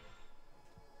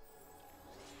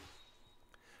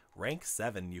 Rank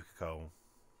 7, Yukiko.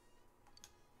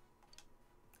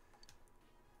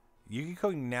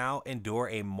 Yukiko now endure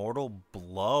a mortal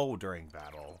blow during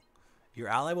battle. Your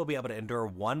ally will be able to endure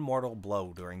one mortal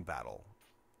blow during battle.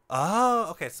 Oh,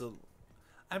 okay, so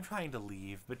I'm trying to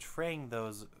leave, betraying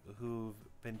those who've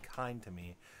been kind to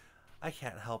me. I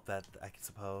can't help that, I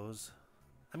suppose.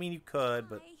 I mean, you could,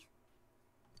 but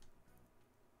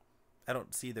I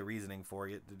don't see the reasoning for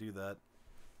you to do that.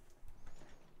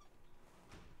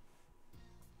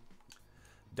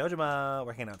 Dojima,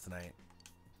 we're hanging out tonight.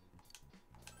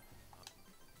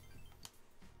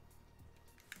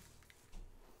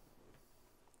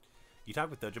 You talk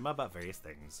with Dojima about various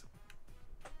things.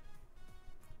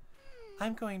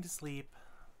 I'm going to sleep.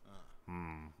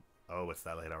 Oh, it's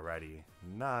that late already.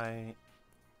 Night.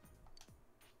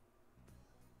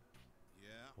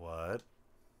 Yeah. What?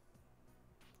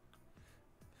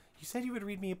 You said you would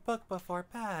read me a book before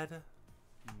bed.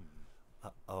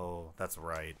 Uh-oh, that's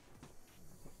right.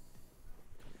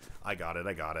 I got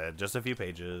it. Just a few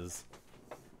pages.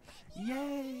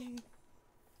 Yay!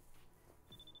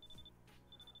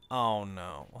 Oh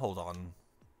no, hold on.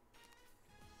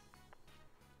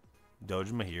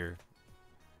 Dojima here.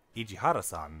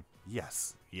 Ichihara-san.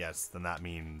 Yes, then that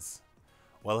means...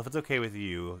 Well, if it's okay with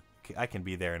you, I can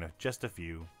be there in just a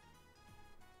few.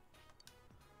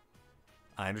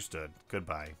 I understood.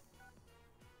 Goodbye.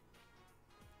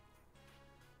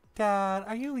 Dad,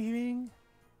 are you leaving?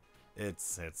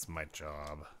 It's my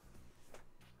job.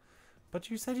 But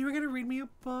you said you were going to read me a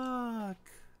book.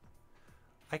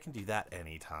 I can do that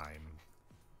anytime.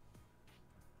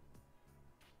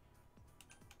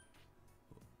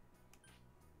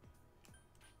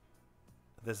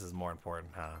 This is more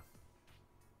important, huh?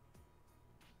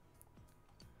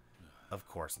 Of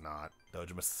course not.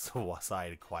 Dojima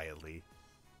sighed quietly.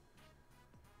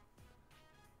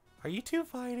 Are you two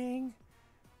fighting?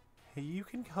 You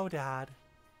can go, Dad.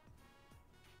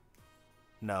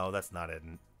 No, that's not it.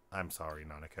 I'm sorry,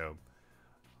 Nanako.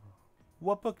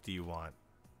 What book do you want?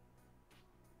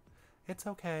 It's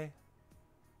okay.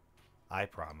 I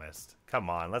promised.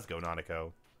 Come on, let's go,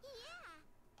 Nanako.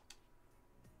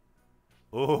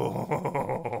 Yeah.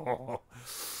 Ooh.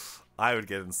 I would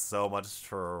get in so much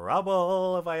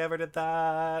trouble if I ever did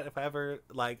that. If I ever,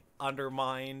 like,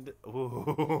 undermined.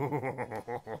 Ooh.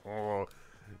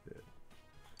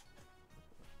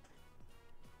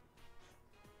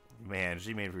 Man,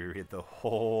 she made me read the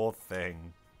whole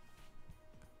thing.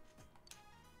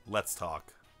 Let's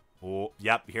talk. Oh,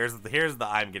 yep, here's the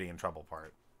I'm getting in trouble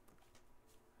part.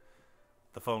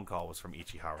 The phone call was from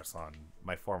Ichihara-san,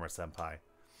 my former senpai.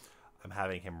 I'm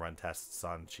having him run tests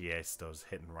on Chiesto's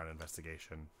hit-and-run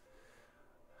investigation.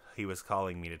 He was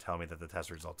calling me to tell me that the test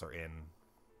results are in.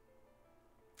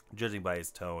 Judging by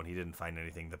his tone, he didn't find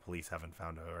anything the police haven't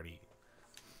found already.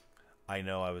 I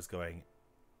know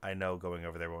going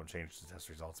over there won't change the test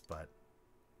results, but...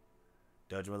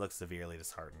 Dojima looks severely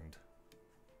disheartened.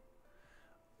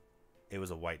 It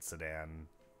was a white sedan,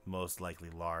 most likely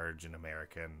large and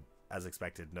American. As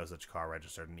expected, no such car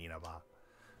registered in Inaba.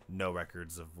 No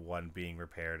records of one being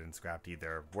repaired and scrapped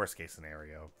either. Worst case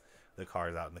scenario, the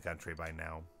car's out in the country by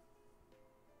now.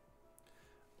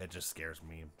 it just scares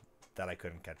me that I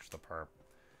couldn't catch the perp.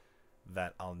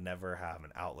 That I'll never have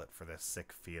an outlet for this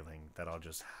sick feeling, that I'll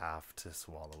just have to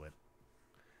swallow it.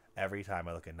 Every time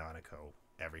I look at Nanako,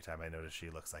 every time I notice she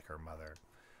looks like her mother,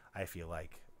 I feel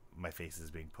like my face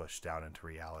is being pushed down into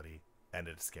reality, and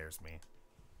it scares me.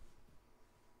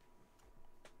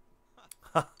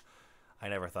 I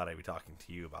never thought I'd be talking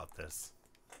to you about this.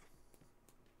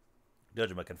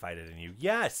 Dojima confided in you.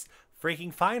 Yes!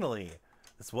 Freaking finally!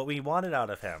 That's what we wanted out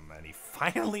of him, and he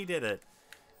finally did it.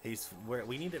 We're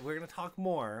gonna talk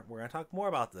more. We're gonna talk more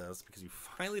about this because you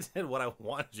finally did what I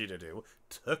wanted you to do.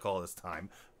 Took all this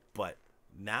time, but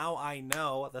now I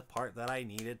know the part that I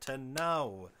needed to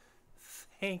know.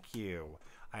 Thank you.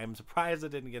 I am surprised I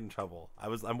didn't get in trouble.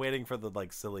 I'm waiting for the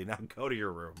like silly now go to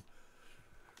your room.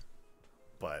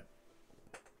 But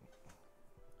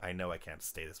I know I can't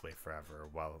stay this way forever.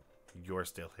 While you're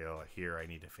still here, I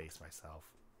need to face myself.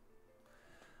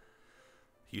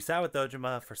 You sat with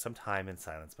Dojima for some time in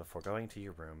silence before going to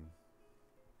your room.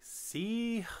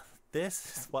 See,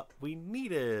 this is what we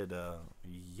needed.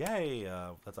 Yay!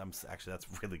 That's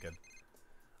really good.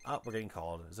 Oh, we're getting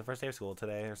called. Is it first day of school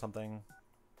today or something?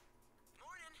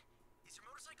 Morning. Is your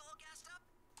motorcycle all gassed up?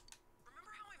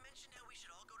 Remember how I mentioned how we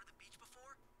should all go to the beach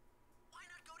before? Why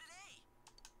not go today?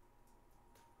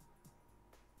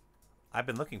 I've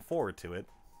been looking forward to it.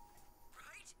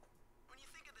 Right? When you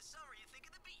think of the summer, you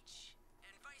think of the beach.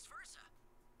 And vice versa.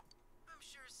 I'm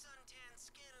sure suntan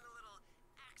skin and a little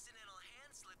accidental hand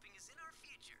slipping is in our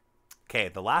future. Okay,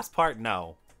 the last part,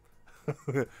 no.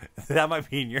 That might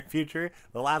be in your future.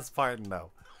 The last part,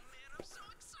 no. Oh man, I'm so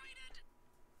excited.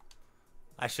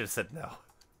 I should have said no. I'll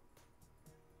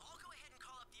go ahead and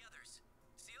call up the others.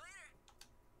 See you later.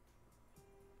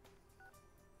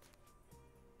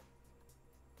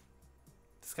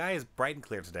 The sky is bright and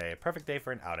clear today. A perfect day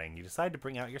for an outing. You decide to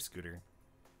bring out your scooter.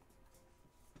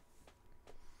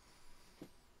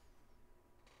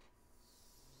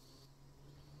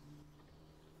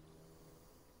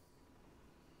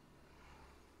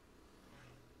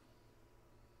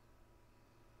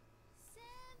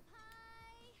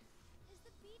 Senpai! Is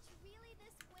the beach really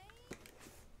this way?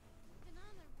 Been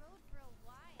on the road for a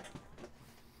while.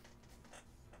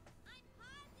 I'm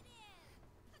positive!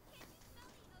 But can't you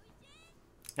smell the ocean?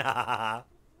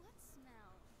 What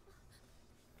smell?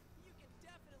 You can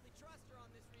definitely trust her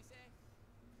on this, Rise.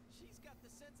 She's got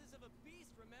the senses of a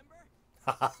beast, remember?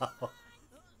 Hey, what are you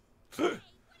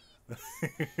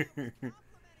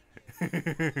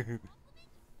Complimenting you. idiot?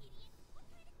 What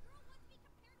kind of girl wants to be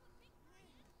compared to a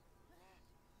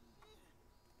big man?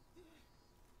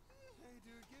 Hey,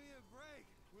 dude, give me a break,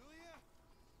 will ya?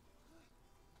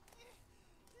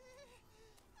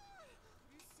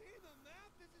 You see the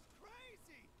map? This is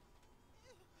crazy.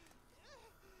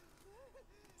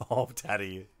 Oh,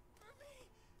 Daddy. For me,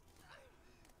 I'm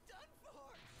done for.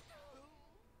 Look! The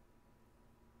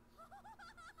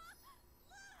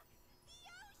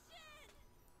ocean!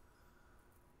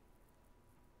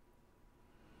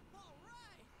 All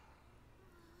right.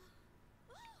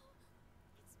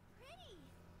 It's pretty.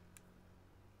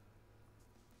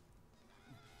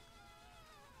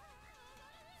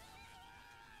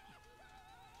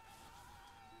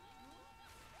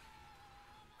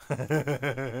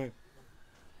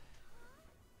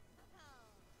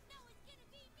 Now it's gonna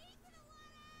be me for the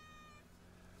water!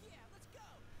 Yeah, let's go.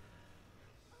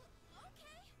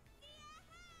 Okay.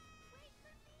 Wait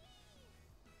for me!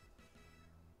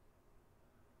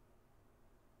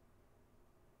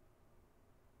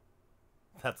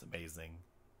 That's amazing.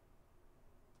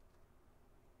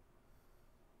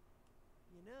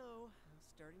 You know, I'm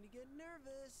starting to get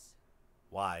nervous.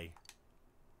 Why?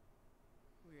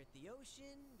 We're at the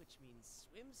ocean, which means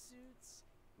swimsuits,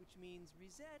 which means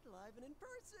Rizette live and in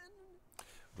person.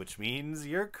 Which means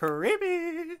you're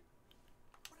creepy.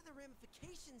 What are the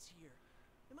ramifications here?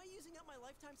 Am I using up my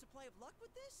lifetime supply of luck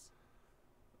with this?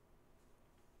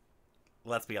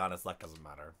 Let's be honest, luck doesn't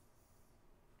matter.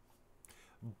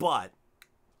 But,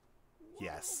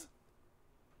 yes.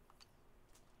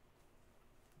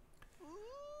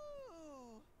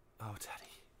 Ooh. Oh, Daddy.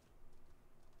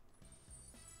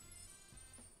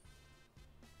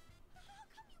 How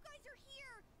come you guys are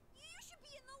here? You should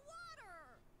be in the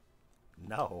water!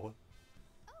 No.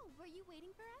 Oh, were you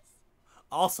waiting for us?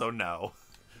 Also, no.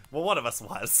 Well, one of us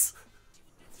was. Dude,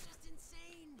 that's just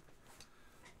insane.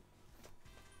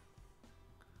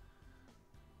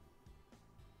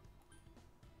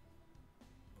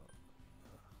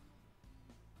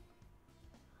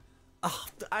 Oh,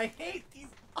 I hate these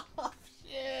options.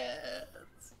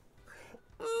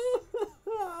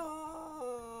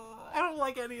 I don't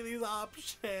like any of these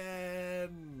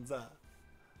options.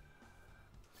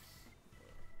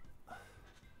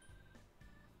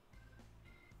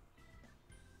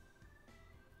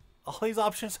 All these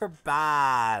options are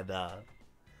bad.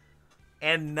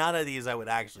 And none of these I would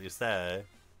actually say.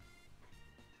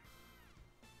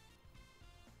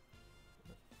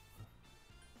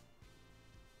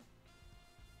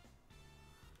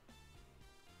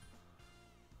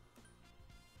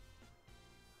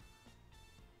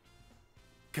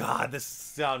 God, this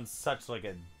sounds such like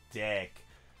a dick.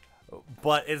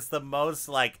 But it's the most,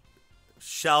 like,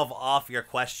 shelve off your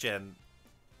question.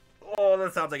 Oh,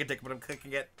 that sounds like a dick, but I'm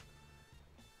clicking it.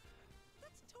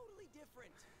 That's totally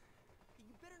different.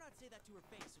 You better not say that to her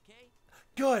face, okay?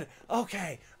 Good.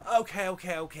 Okay.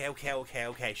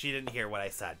 She didn't hear what I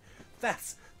said.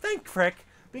 Thank Frick.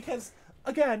 Because,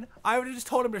 again, I would have just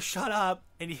told him to shut up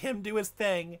and him do his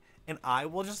thing. And I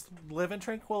will just live in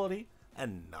tranquility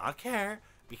and not care.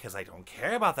 Because I don't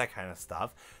care about that kind of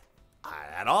stuff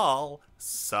at all.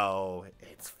 So,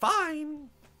 it's fine.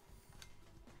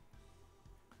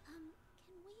 Can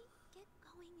we get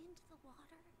going into the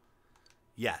water?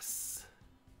 Yes.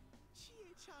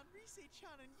 Chie-chan,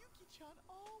 Rise-chan, and Yuki-chan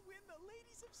all win the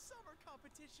Ladies of Summer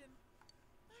competition.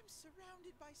 I'm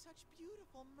surrounded by such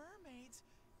beautiful mermaids.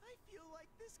 I feel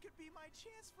like this could be my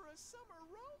chance for a summer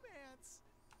romance.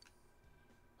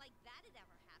 Like that'd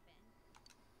ever happen.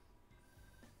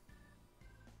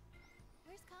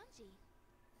 Where's Kanji?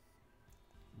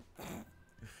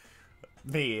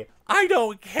 Me. I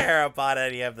don't care about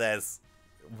any of this.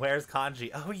 Where's Kanji?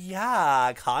 Oh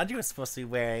yeah, Kanji was supposed to be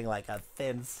wearing like a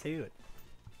thin suit.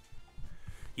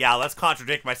 Yeah, let's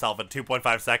contradict myself in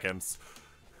 2.5 seconds.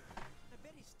 I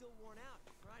bet he's still worn out.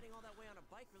 Riding all that way on a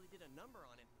bike really did a number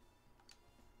on him.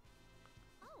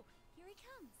 Oh, here he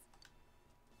comes.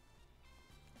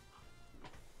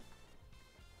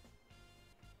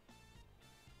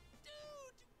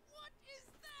 Dude, what is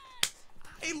that?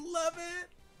 I love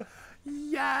it.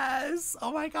 Yes.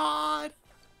 Oh my god.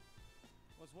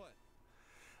 What's what?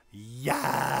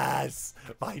 Yes.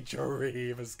 My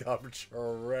dream has come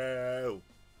true.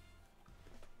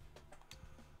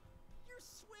 Your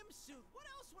swimsuit. What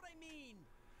else would I mean?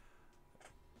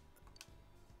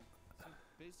 Some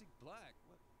basic black.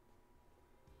 What?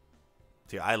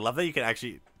 Dude, I love that you can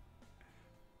actually...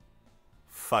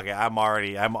 Fuck it, I'm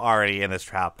already in this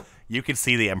trap. You can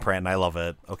see the imprint and I love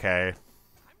it, okay?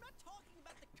 I'm not talking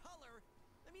about the color.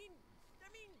 I mean,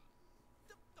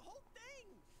 the whole thing.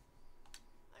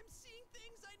 I'm seeing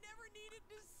things I never needed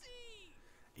to see.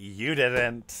 You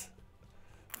didn't.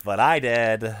 But I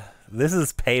did. This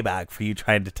is payback for you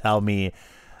trying to tell me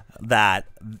that,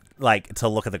 like, to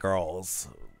look at the girls.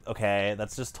 Okay,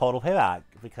 that's just total payback.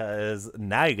 Because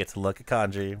now you get to look at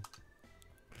Kanji. You're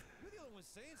the only one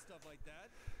saying stuff like that.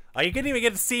 Oh, you didn't even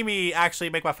get to see me actually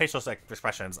make my facial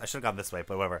expressions. I should have gone this way,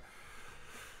 but whatever.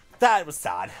 That was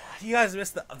sad. You guys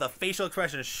missed the facial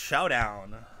expression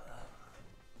showdown.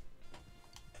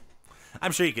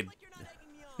 I'm sure you could... Like you're not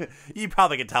egging me on. You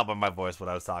probably could tell by my voice what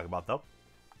I was talking about, though.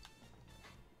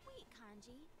 Wait,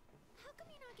 Kanji. How come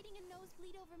you're not getting a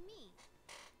nosebleed over me?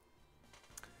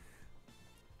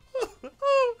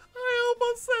 Oh, I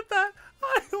almost said that.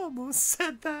 I almost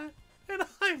said that. And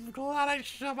I'm glad I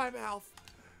shut my mouth.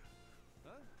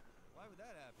 Huh? Why would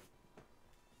that happen?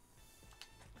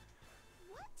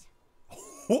 What?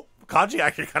 Oh, Kanji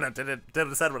actually kind of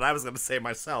didn't said what I was going to say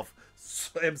myself.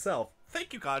 Himself.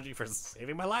 Thank you, Kanji, for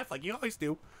saving my life like you always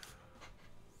do.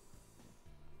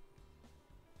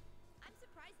 I'm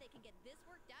surprised they can get this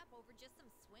worked up over just some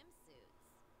swimsuits.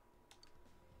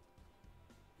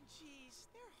 Jeez,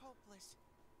 they're hopeless.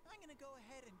 I'm gonna go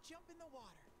ahead and jump in the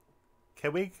water.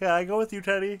 Can I go with you,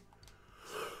 Teddy?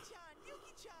 Chie-chan,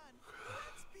 Yuki-chan,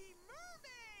 let's be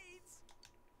mermaids!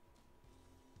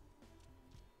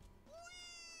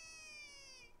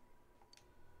 Whee!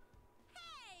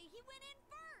 Hey, he went in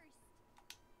first.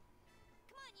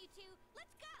 Come on, you two.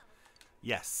 Let's go.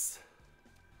 Yes.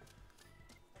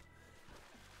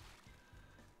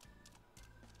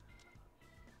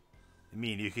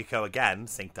 Me and Yukiko again,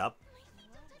 synced up. My feet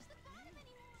don't touch the bottom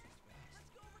anymore. Let's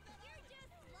go over that.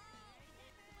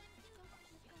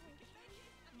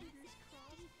 You're just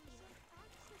slow. Fingers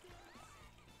crossed for some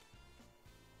accidents.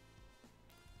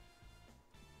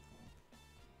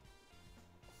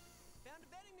 Found a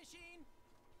vending machine.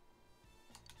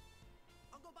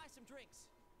 I'll go buy some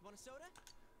drinks. You want a soda?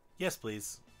 Yes,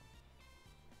 please.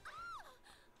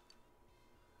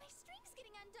 My string's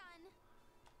getting undone.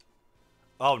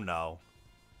 Oh, no.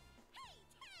 Hey,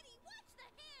 Teddy, watch the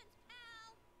hands,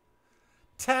 pal.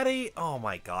 Teddy! Oh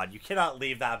my god, you cannot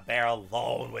leave that bear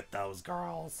alone with those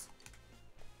girls.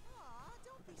 Aw,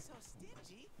 don't be so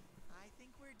stingy. I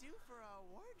think we're due for a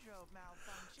wardrobe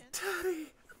malfunction.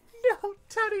 Teddy! No,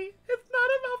 Teddy! It's not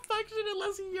a malfunction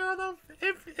unless you're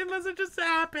unless it just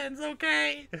happens,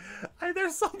 okay?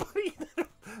 There's somebody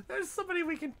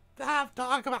we can have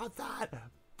talk about that.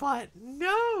 But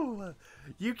no,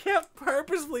 you can't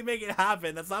purposefully make it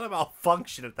happen. That's not a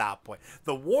malfunction at that point.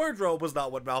 The wardrobe was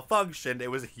not what malfunctioned. It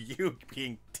was you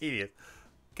being tedious.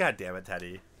 God damn it,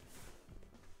 Teddy.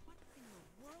 What in the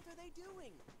world are they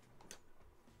doing?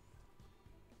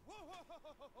 Whoa, whoa, whoa,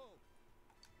 whoa, whoa.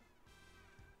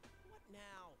 What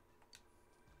now?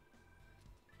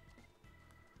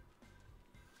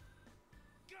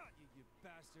 God, you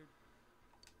bastard.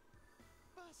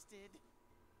 Busted.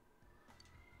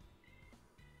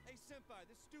 Hey, Senpai,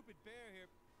 this stupid bear here.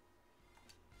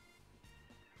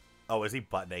 Oh, is he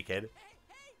butt naked?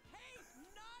 Hey,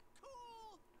 not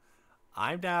cool.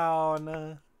 I'm down.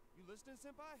 You listening,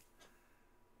 Senpai?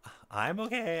 I'm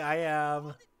okay. I am.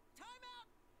 Time out.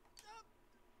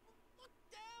 Look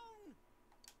down.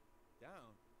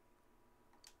 Down?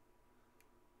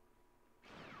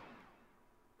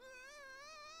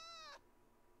 Ah!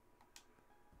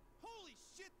 Holy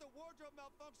shit, the wardrobe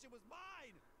malfunction was mine!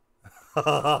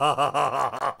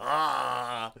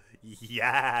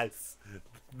 Yes,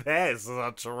 this is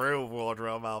a true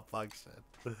wardrobe malfunction.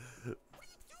 What are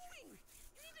you doing?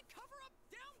 You need to cover up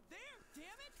down there,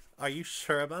 damn it! Are you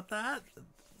sure about that?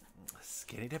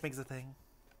 Skinny dipping's a thing.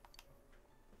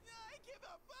 I give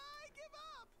up.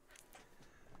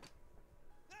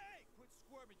 Hey, quit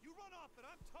squirming. You run off and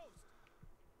I'm toast.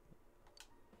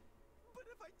 But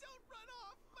if I don't run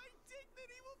off, my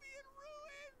dignity will be in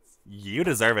ruins. You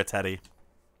deserve it, Teddy.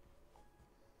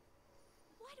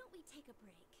 Why don't we take a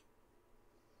break?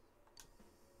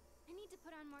 I need to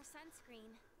put on more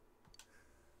sunscreen.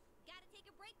 Gotta take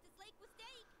a break. This lake was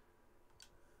dank.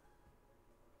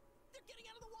 They're getting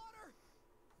out of the water.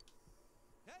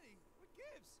 Teddy, what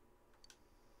gives?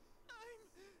 I'm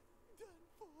done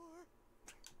for.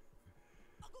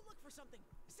 I'll go look for something.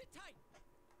 Sit tight.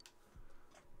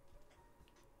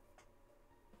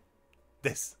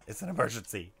 This is an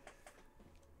emergency.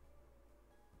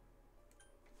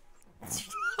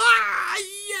 Ah,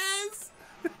 yes!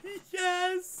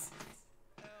 Yes!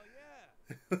 Hell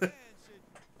yeah. Man should...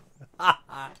 Ah,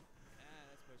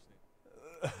 that's pushing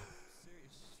it.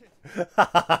 Serious shit.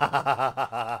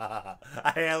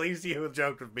 At least you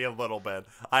joked with me a little bit.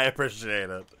 I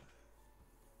appreciate it.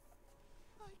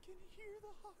 I can hear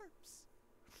the harps.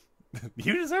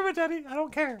 You deserve it, Teddy. I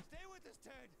don't care. Stay with us,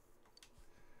 Ted.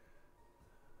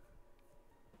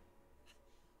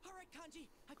 All right, Kanji,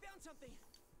 I found something.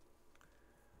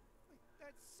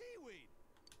 That's seaweed.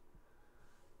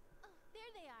 Oh,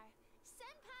 there they are.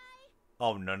 Senpai!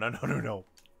 Oh, no. They're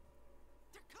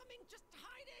coming. Just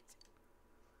hide it.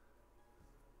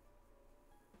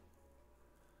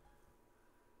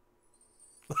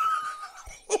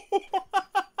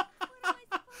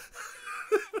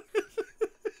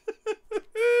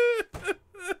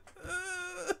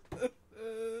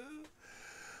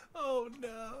 Oh,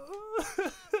 no.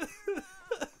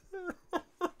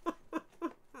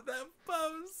 That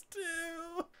pose,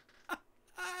 too.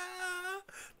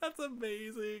 That's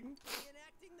amazing.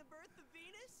 Enacting the birth of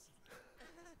Venus.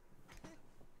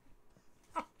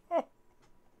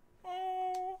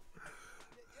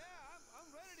 Yeah, I'm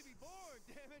ready to be born,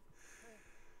 damn it.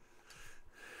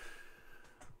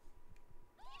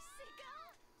 You sicko!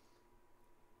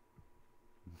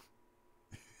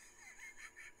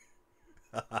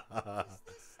 Is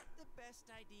this the best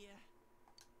idea?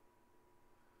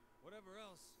 Whatever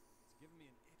else, it's giving me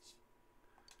an itch.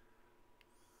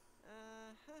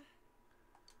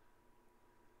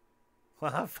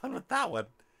 Well, have fun with that one.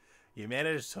 You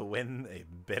managed to win a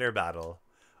bitter battle.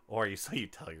 Or so you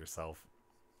tell yourself.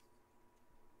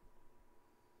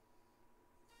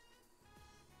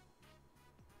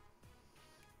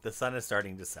 The sun is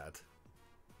starting to set.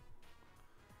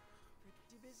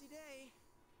 Pretty busy day.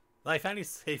 Well, he found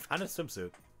a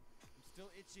swimsuit. I'm still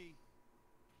itchy.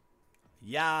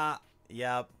 Yeah.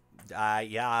 Yep.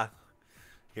 Yeah.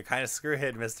 You're kind of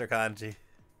screwed, Mr. Kanji.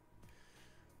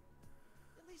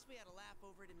 At least we had a laugh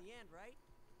over it in the end, right?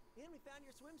 And we found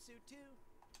your swimsuit too.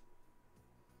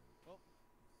 Well,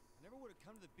 I never would have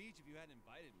come to the beach if you hadn't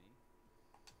invited me.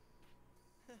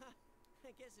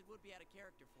 I guess it would be out of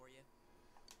character for you.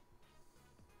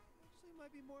 Actually, it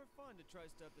might be more fun to try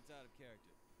stuff that's out of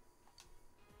character.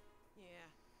 Yeah.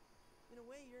 In a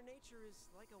way, your nature is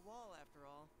like a wall after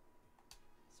all.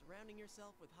 Surrounding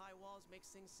yourself with high walls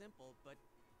makes things simple, but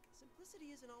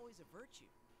simplicity isn't always a virtue.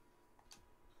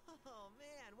 Oh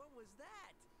man, what was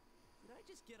that? Did I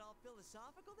just get all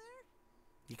philosophical there?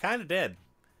 You kind of did.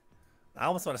 I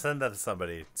almost want to send that to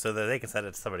somebody so that they can send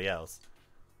it to somebody else.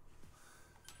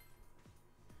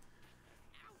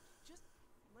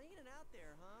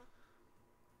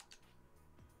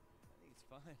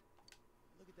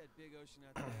 big ocean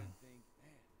out there and think,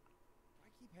 man, why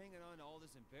keep hanging on to all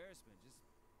this embarrassment? Just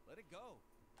let it go.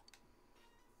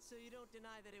 So you don't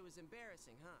deny that it was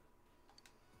embarrassing, huh?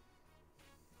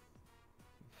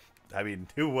 I mean,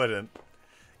 who wouldn't?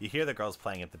 You hear the girls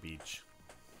playing at the beach.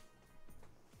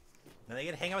 And they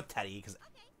get to hang out with Teddy because.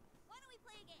 Okay, why don't we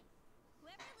play a game?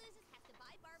 Whoever loses has to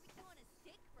buy barbecue on a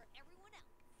stick for everyone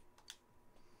else.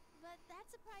 But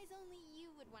that's a prize only you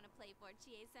would want to play for,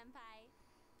 Chie-senpai.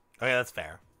 Okay, that's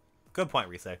fair. Good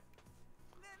point, Rise. Then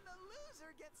the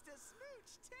loser gets to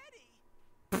smooch Teddy.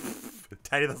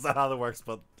 Teddy, that's not how that works,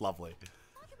 but lovely.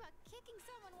 Talk about kicking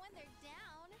someone when they're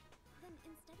down. Then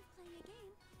instead of playing a game,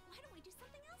 why don't we do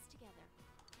something else together?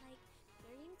 Like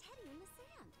burying Teddy in the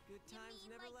sand. Good times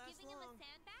you mean never like last giving long. him a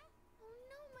sand bath? Oh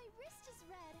no, my wrist is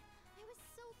red. I was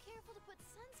so careful to put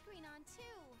sunscreen on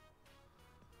too.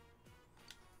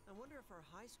 I wonder if our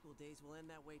high school days will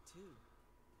end that way too.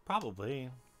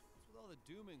 Probably. What's with all the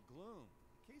doom and gloom?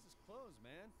 The case is closed,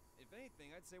 man. If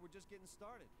anything, I'd say we're just getting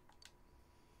started.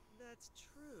 That's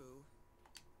true.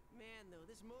 Man, though,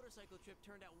 this motorcycle trip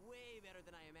turned out way better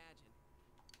than I imagined.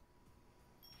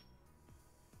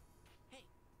 Hey,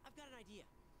 I've got an idea.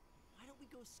 Why don't we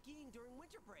go skiing during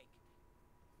winter break?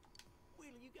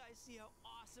 Wait till you guys see how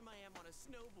awesome I am on a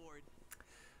snowboard.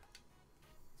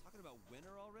 Talking about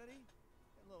winter already?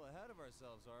 Getting a little ahead of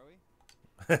ourselves, are we?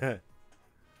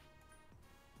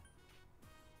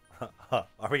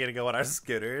 Are we gonna go on our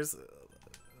scooters?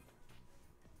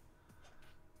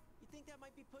 You think that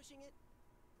might be pushing it?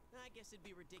 I guess it'd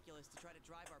be ridiculous to try to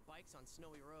drive our bikes on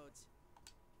snowy roads.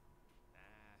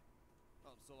 Nah.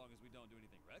 Well, so long as we don't do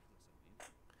anything reckless, I mean.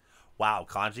 Wow,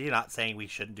 Kanji, not saying we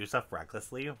shouldn't do stuff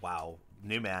recklessly. Wow,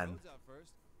 new man. Roads out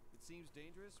first. If it seems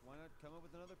dangerous, why not come up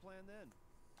with another plan then?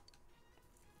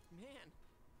 Man,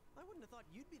 I wouldn't have thought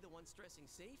you'd be the one stressing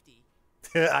safety.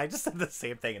 I just said the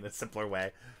same thing in a simpler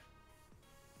way.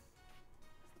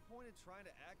 What's the point in trying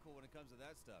to act cool when it comes to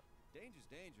that stuff? Danger's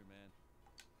danger, man.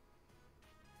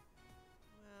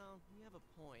 Well, you have a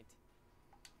point.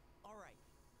 All right,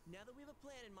 now that we have a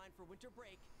plan in mind for winter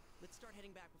break, let's start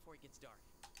heading back before it gets dark.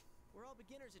 We're all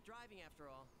beginners at driving after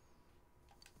all.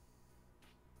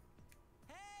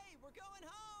 Hey, we're going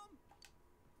home!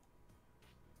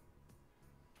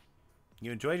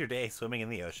 You enjoyed your day swimming in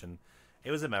the ocean.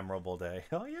 It was a memorable day.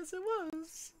 Oh, yes, it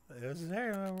was. It was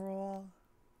very memorable.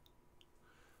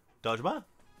 Dojima?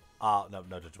 No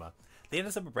Dojima. The end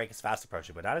of summer break is fast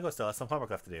approaching, but Nanako still has some homework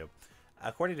left to do.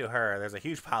 According to her, there's a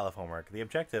huge pile of homework. The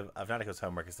objective of Nanako's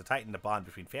homework is to tighten the bond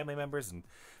between family members and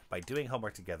by doing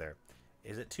homework together.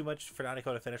 Is it too much for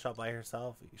Nanako to finish up by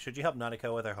herself? Should you help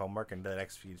Nanako with her homework in the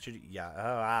next few... Should you,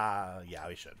 yeah, yeah,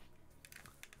 we should.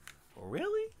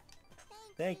 Really?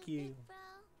 Thank you.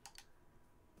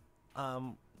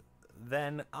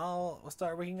 Then we'll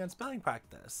start working on spelling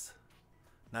practice.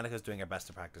 Nanako's doing her best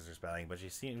to practice her spelling, but she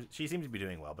seems to be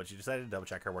doing well, but she decided to double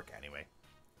check her work anyway.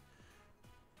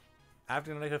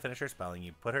 After Nanako finished her spelling,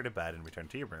 you put her to bed and return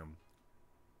to your room.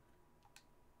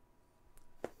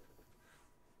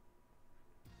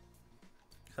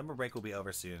 Summer break will be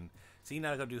over soon. Seeing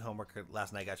Nanako do homework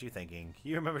last night got you thinking.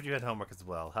 You remembered you had homework as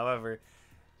well. However,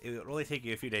 it would only take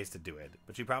you a few days to do it.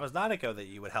 But you promised Nanako that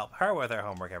you would help her with her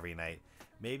homework every night.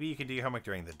 Maybe you can do your homework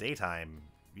during the daytime.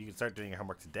 You can start doing your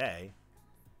homework today.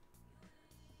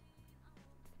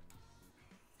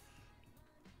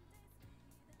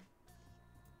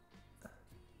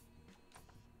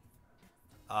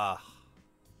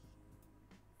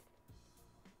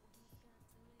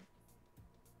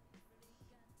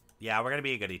 Yeah, we're gonna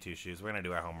be a goody two shoes. We're gonna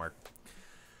do our homework.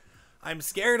 I'm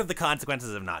scared of the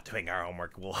consequences of not doing our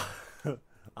homework. Well,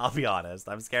 I'll be honest.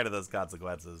 I'm scared of those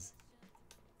consequences.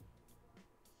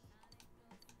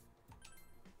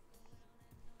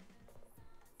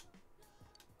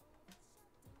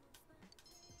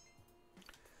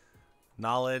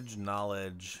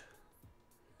 Knowledge.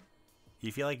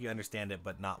 You feel like you understand it,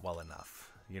 but not well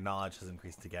enough. Your knowledge has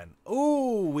increased again.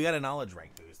 Ooh, we got a knowledge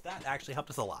rank boost. That actually helped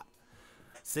us a lot.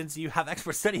 Since you have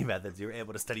expert study methods, you're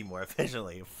able to study more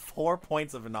efficiently. 4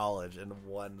 points of knowledge in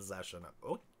one session.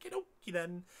 Okie dokie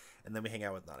then. And then we hang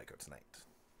out with Nanako tonight.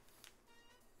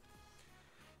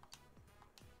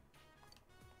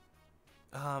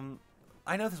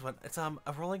 I know this one. It's a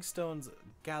Rolling Stones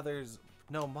gathers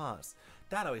no moss.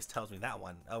 Dad always tells me that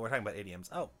one. Oh, we're talking about idioms.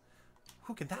 Oh,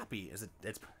 who can that be? It's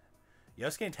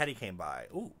Yosuke and Teddy came by.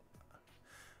 Ooh.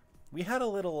 We had a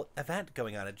little event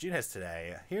going on at June's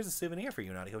today. Here's a souvenir for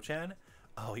you, Nanako-chan.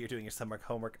 Oh, you're doing your summer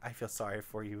homework. I feel sorry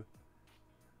for you.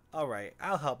 Alright,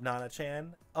 I'll help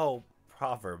Nana-chan. Oh,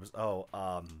 Proverbs. Oh,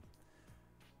 I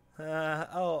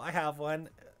have one.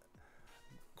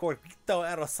 Corpito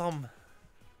erosum.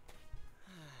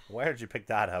 Where did you pick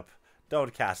that up?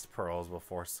 Don't cast pearls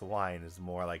before swine is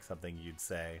more like something you'd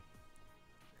say.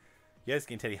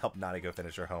 Yosuke and Teddy helped Nanako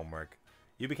finish her homework.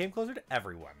 You became closer to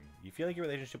everyone. You feel like your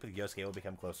relationship with Yosuke will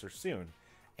become closer soon.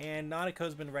 And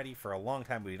Nanako's been ready for a long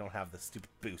time, but you don't have the stupid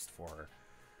boost for her.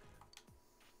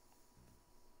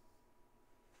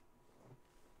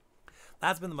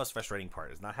 That's been the most frustrating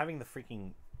part, is not having the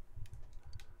freaking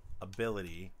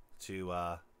ability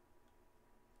to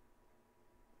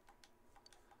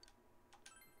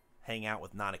hang out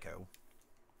with Nanako.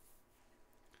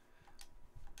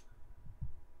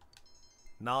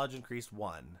 Knowledge increased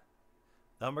 1.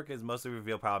 The homework is mostly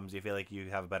reveal problems. You feel like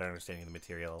you have a better understanding of the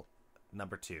material.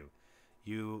 Number 2.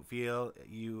 You feel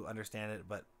you understand it,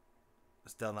 but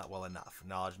still not well enough.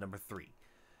 Knowledge number 3.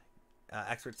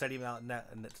 Expert study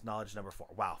knowledge number 4.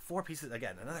 Wow, 4 pieces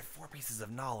again. Another 4 pieces of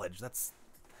knowledge. That's,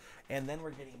 and then we're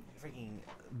getting freaking.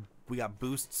 We got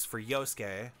boosts for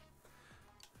Yosuke.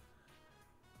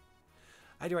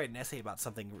 I had to write an essay about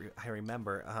something I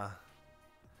remember.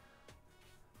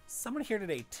 Someone here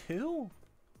today too?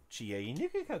 Chie and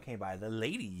Yukiko came by, the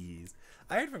ladies.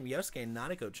 I heard from Yosuke and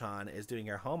Nanako-chan is doing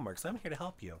her homework, so I'm here to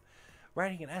help you.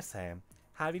 Writing an essay.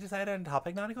 Have you decided on a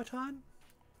topic, Nanako-chan?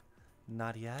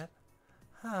 Not yet.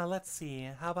 Let's see.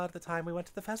 How about the time we went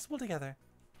to the festival together?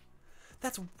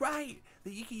 That's right!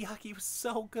 The Yukiyaki was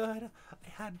so good. I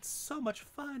had so much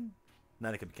fun.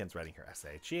 Nanako begins writing her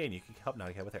essay. Chie and Yukiko help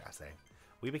Nanako with her essay.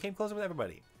 We became closer with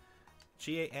everybody.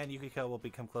 Chie and Yukiko will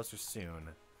become closer soon.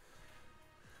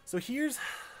 So here's...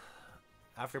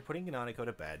 After putting Nanako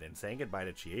to bed and saying goodbye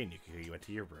to Chie and Yukiko, you went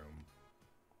to your room.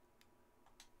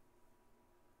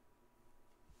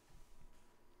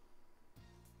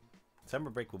 Summer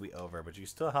break will be over, but you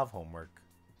still have homework.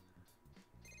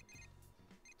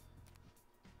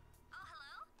 Oh,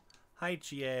 hello? Hi,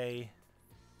 Chie.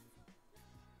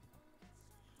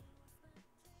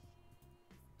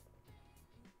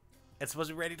 It's supposed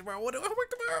to be ready tomorrow. What do I homework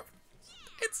tomorrow?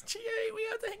 It's Chie. We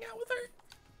have to hang out with her.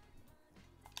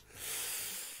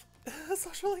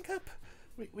 Social link up.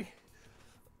 I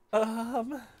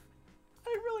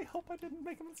really hope I didn't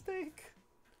make a mistake.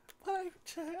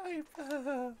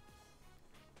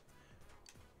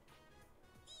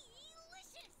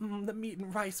 The meat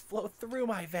and rice flow through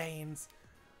my veins.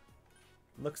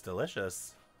 Looks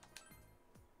delicious.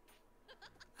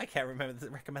 I can't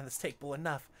recommend the steak bowl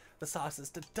enough. The sauce is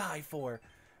to die for.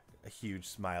 A huge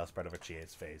smile spread over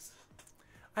Chie's face.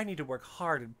 I need to work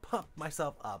hard and pump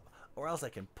myself up, or else I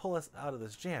can pull us out of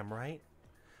this jam, right?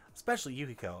 Especially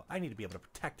Yukiko. I need to be able to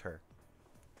protect her.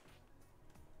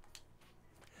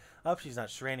 I hope she's not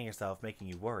straining herself, making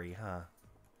you worry, huh?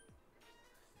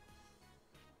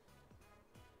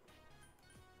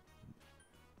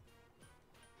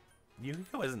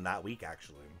 Yukiko isn't that weak,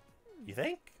 actually. You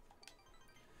think?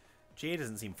 Chie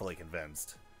doesn't seem fully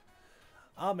convinced.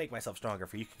 I'll make myself stronger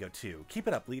for Yukiko, too. Keep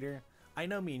it up, leader. I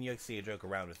know me and Yosuke joke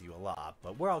around with you a lot,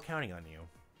 but we're all counting on you.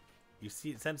 You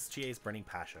see, sense Chie's burning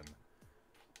passion.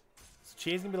 So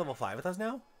Chie's gonna be level 5 with us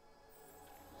now?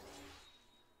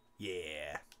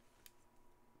 Yeah.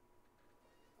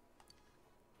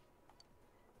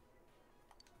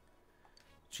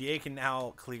 Chie can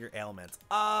now clear ailments.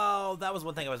 Oh, that was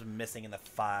one thing I was missing in the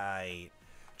fight.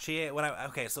 Chie,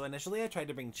 okay, so initially I tried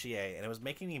to bring Chie, and it was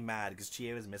making me mad because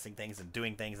Chie was missing things and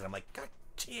doing things, and I'm like, God,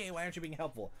 Chie, why aren't you being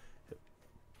helpful?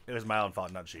 It was my own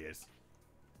fault, not Chie's.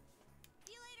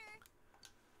 See you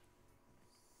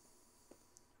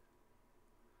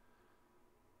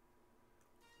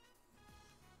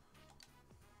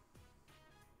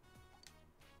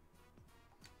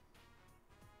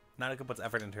later. Nanako puts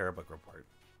effort into her book report.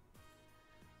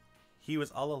 He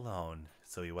was all alone,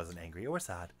 so he wasn't angry or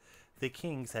sad. The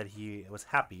king said he was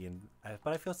happy,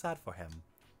 but I feel sad for him.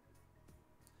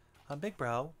 Big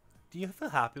bro, do you feel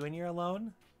happy when you're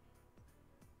alone?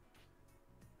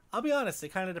 I'll be honest,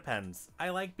 it kind of depends. I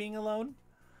like being alone.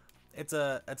 It's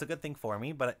a good thing for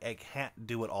me, but I can't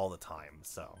do it all the time,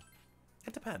 so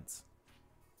it depends.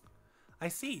 I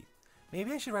see.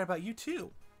 Maybe I should write about you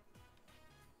too.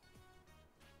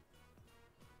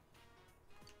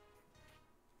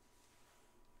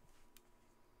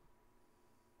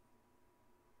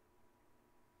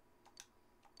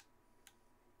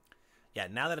 Yeah,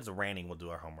 now that it's raining, we'll do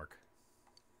our homework.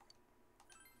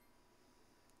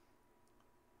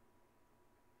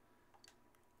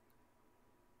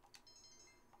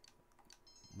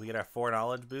 We get our 4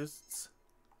 knowledge boosts.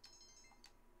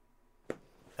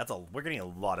 We're getting a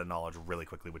lot of knowledge really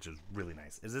quickly, which is really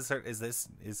nice.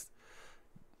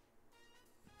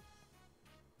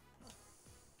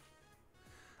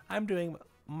 I'm doing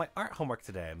my art homework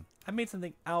today. I made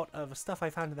something out of stuff I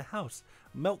found in the house.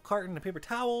 Milk carton, a paper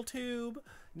towel tube,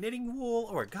 knitting wool,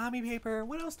 origami paper.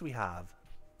 What else do we have?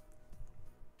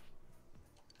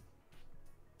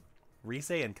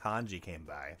 Rise and Kanji came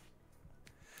by.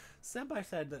 Senpai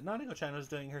said that Nanako-chan was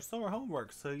doing her summer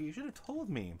homework, so you should have told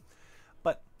me.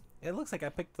 But it looks like I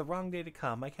picked the wrong day to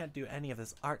come. I can't do any of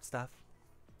this art stuff.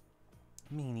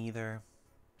 Me neither.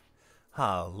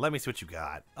 Huh, let me see what you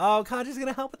got. Oh, Kanji's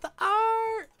gonna help with the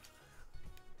art!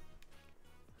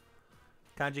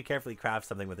 Kanji carefully crafted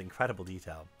something with incredible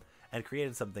detail, and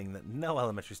created something that no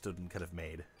elementary student could have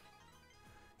made.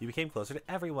 You became closer to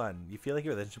everyone. You feel like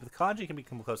your relationship with Kanji can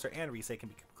become closer, and Rise can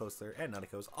become closer, and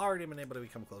Nanako's already been able to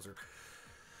become closer.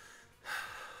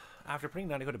 After putting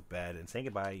Nanako to bed and saying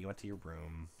goodbye, you went to your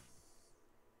room.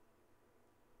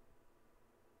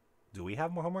 Do we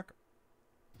have more homework?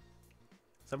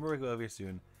 Summer will go over here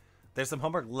soon. There's some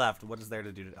homework left. What is there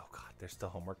to do? Oh god, there's still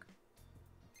homework.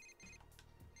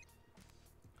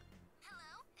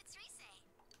 Hello, it's Rise.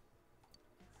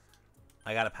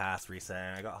 I gotta pass, Rise.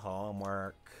 I got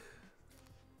homework.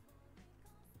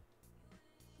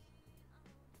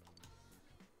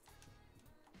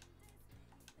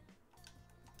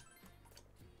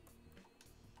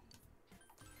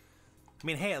 I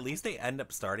mean, hey, at least they end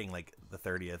up starting like the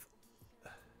 30th.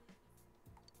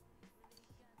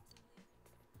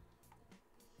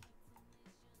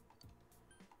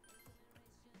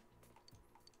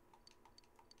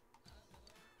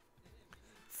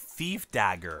 Thief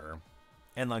Dagger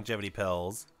and Longevity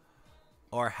Pills,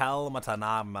 or Hell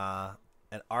Matanama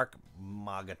and Arc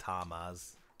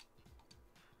Magatamas.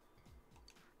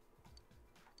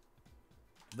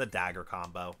 The dagger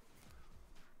combo.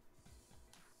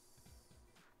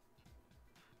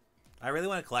 I really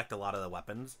want to collect a lot of the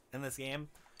weapons in this game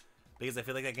because I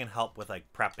feel like I can help with like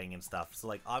prepping and stuff. So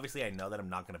like obviously I know that I'm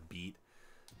not going to beat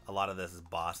a lot of this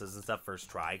bosses and stuff first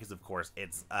try because of course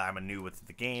it's I'm a new with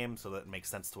the game, so that makes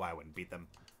sense to why I wouldn't beat them.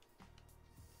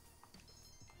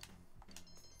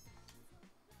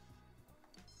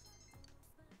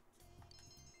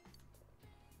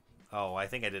 Oh, I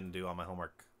think I didn't do all my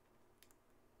homework.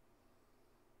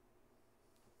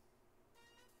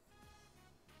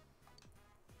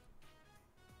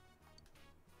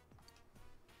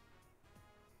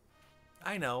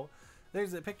 I know.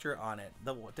 There's a picture on it.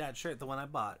 The dad shirt, the one I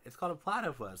bought. It's called a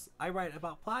platypus. I write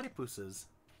about platypuses.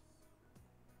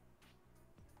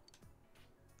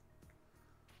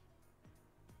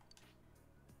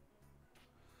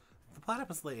 The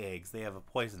platypus lay eggs. They have a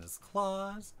poisonous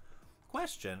claws.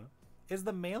 Question: is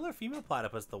the male or female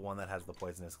platypus the one that has the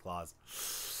poisonous claws?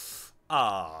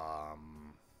 Oh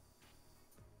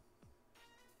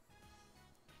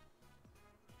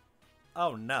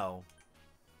no.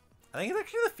 I think it's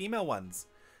actually the female ones,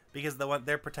 because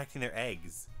they're protecting their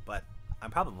eggs. But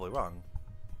I'm probably wrong.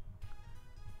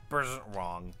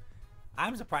 Wrong.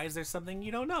 I'm surprised there's something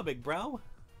you don't know, big bro.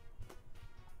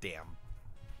 Damn.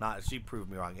 She proved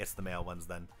me wrong. It's the male ones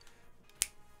then.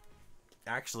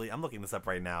 Actually, I'm looking this up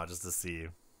right now just to see.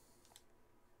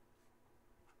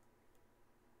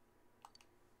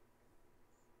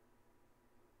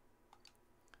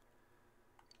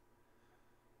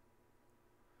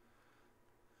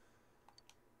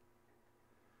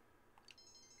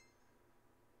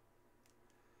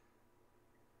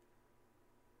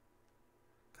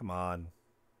 Come on.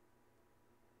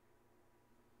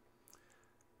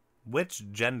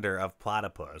 Which gender of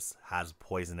platypus has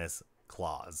poisonous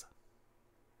claws?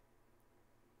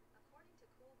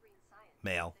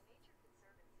 Male.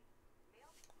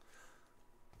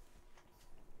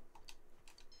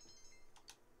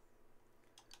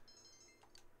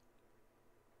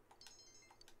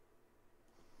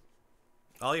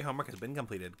 All your homework has been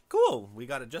completed. Cool! We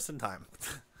got it just in time.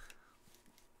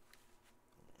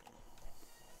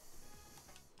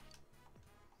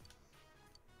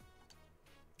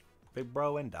 Big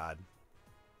bro and dad.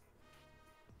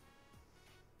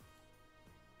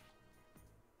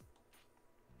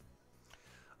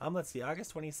 Let's see,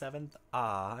 August 27th.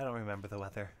 I don't remember the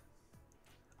weather.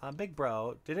 Big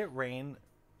bro, did it rain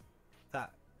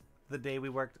the day we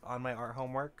worked on my art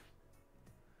homework?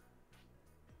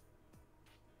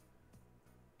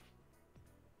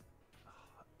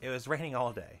 It was raining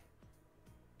all day.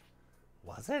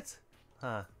 Was it?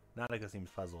 Huh. Nanako seems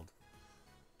puzzled.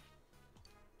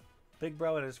 Big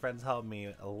bro and his friends helped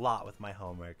me a lot with my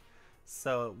homework.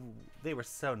 So, they were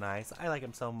so nice. I like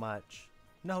him so much.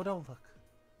 No, don't look.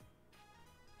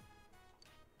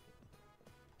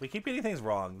 We keep getting things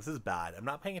wrong. This is bad. I'm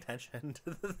not paying attention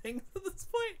to the things at this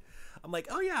point. I'm like,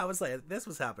 oh yeah, I was like, this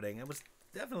was happening. I was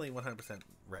definitely 100%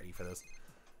 ready for this.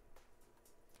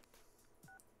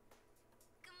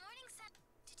 Good morning,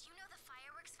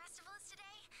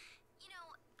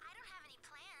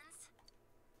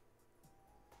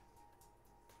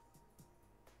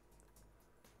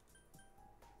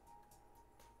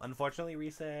 Unfortunately,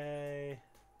 Rise.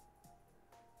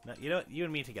 No, you know what? You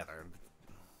and me together.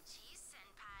 Geez,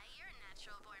 Senpai, you're a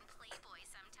natural-born playboy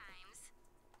sometimes.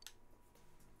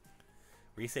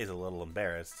 Rise's a little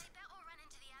embarrassed. I bet we'll run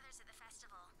into the others at the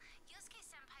festival.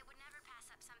 Yosuke-senpai would never pass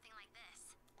up something like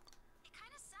this. It kind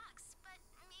of sucks, but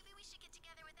maybe we should get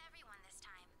together with everyone this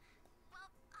time. Well,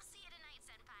 I'll see you tonight,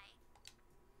 Senpai.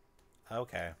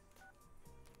 Okay.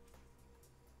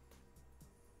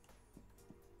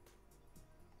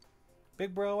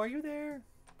 Big bro, are you there?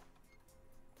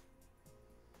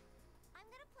 I'm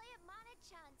gonna play at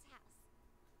Mana-chan's house.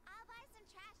 I'll buy some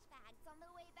trash bags on the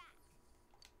way back.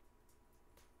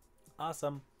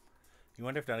 Awesome. You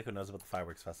wonder if Nanako knows about the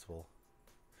fireworks festival.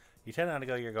 You tell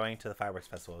Nanako you're going to the fireworks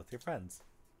festival with your friends.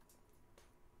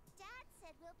 Dad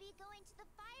said we'll be going to the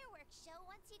fireworks show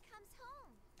once he comes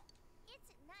home.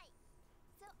 It's at night,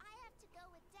 so I have to go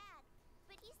with Dad,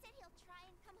 but he said he'll try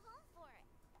and come home for it.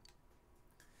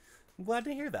 I'm glad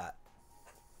to hear that.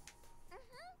 I'll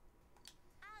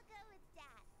go with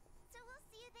Dad, so we'll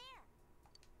see you there.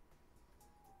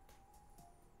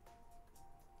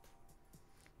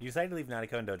 You decide to leave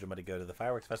Nanako and Dojima to go to the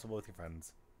fireworks festival with your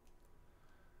friends.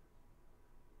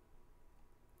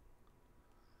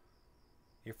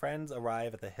 Your friends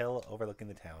arrive at the hill overlooking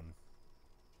the town.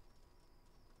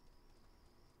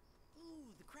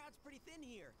 Ooh, the crowd's pretty thin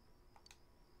here.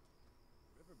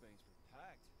 Riverbanks were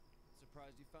packed.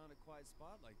 Surprised you found a quiet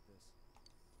spot like this.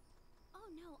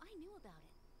 Oh no, I knew about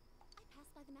it. I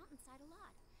pass by the mountainside a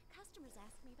lot. Customers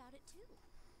ask me about it too.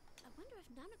 I wonder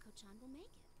if Nanako-chan will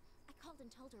make it. I called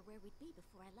and told her where we'd be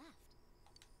before I left.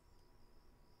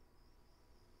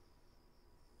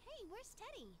 Hey, where's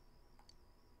Teddy?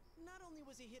 Not only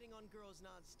was he hitting on girls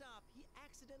non-stop, he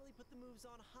accidentally put the moves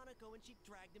on Hanako and she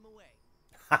dragged him away.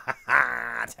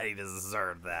 Teddy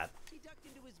deserved that. He ducked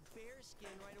into his bear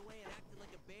skin right away and acted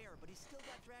like a bear, but he still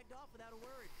got dragged off without a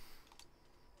word.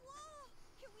 Whoa!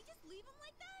 Can we just leave him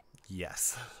like that?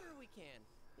 Yes. Sure we can.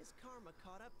 His karma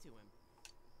caught up to him.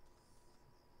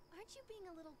 Aren't you being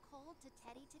a little cold to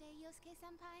Teddy today,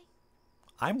 Yosuke-senpai?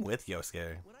 I'm with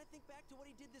Yosuke. When I think back to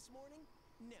what he did this morning,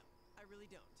 no, I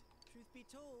really don't. Truth be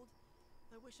told,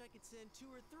 I wish I could send 2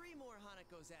 or 3 more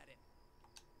Hanakos at him.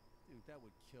 Dude, that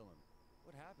would kill him.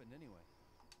 What happened anyway?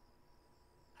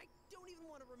 I don't even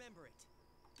want to remember it.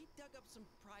 He dug up some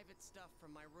private stuff from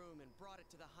my room and brought it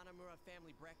to the Hanamura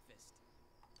family breakfast.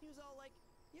 He was all like,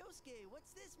 Yosuke,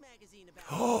 what's this magazine about?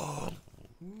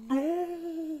 No!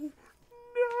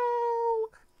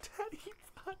 Teddy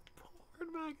brought porn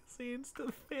magazines to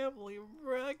the family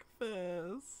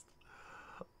breakfast.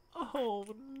 Oh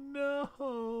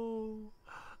no!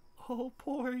 Oh,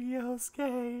 poor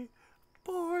Yosuke.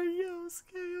 Poor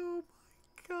Yosuke.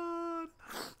 Oh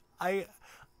my god.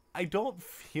 I don't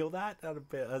feel that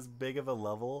at as big of a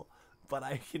level, but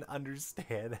I can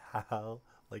understand how,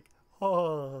 like,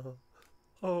 oh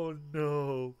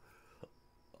no.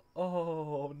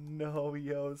 Oh no,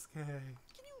 Yosuke.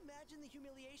 Can you imagine the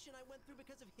humiliation I went through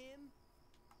because of him?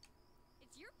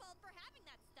 It's your fault for having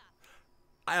that stuff.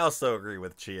 I also agree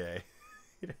with Chie.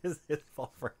 It is his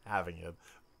fault for having it.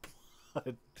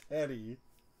 But Teddy.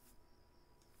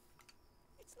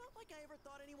 It's not like I ever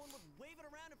thought anyone would wave it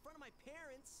around in front of my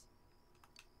parents.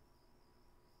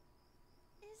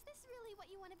 Is this really what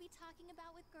you want to be talking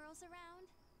about with girls around?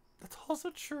 That's also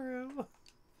true.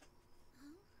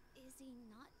 Huh? Is he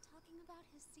not talking about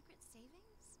his secret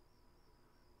savings?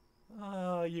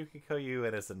 Oh, Yukiko, you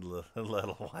innocent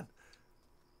little one.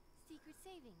 Secret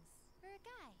savings for a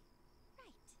guy.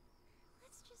 Right.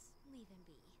 Let's just leave him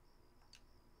be.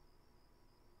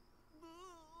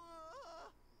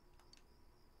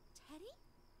 Teddy?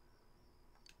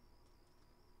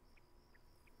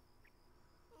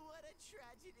 What a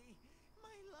tragedy.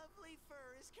 My lovely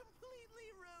fur is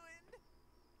completely ruined.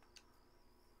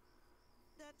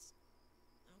 That's...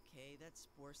 okay, that's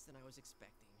worse than I was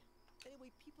expecting.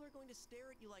 Anyway, people are going to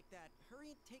stare at you like that.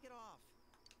 Hurry and take it off.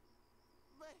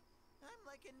 But I'm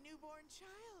like a newborn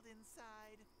child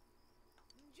inside.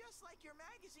 Just like your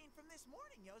magazine from this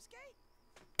morning, Yosuke.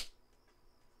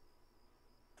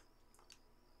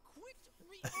 Quit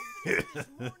reopening this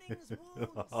morning's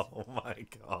wounds! Oh my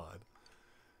god.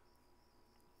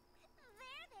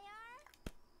 There they are!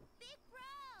 Big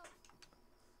bro!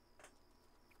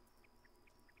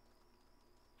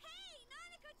 Hey,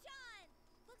 Nanako-chan!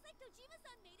 Looks like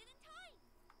Dojima-san made it in time.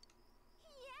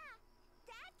 Yeah!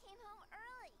 Dad came home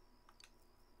early.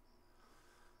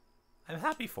 I'm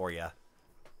happy for ya.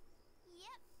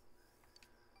 Yep.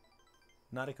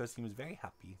 Nadeko seems very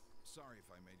happy. Sorry if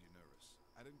I made you nervous.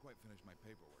 I didn't quite finish my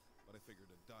paperwork, but I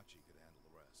figured Adachi could handle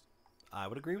the rest. I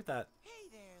would agree with that. Hey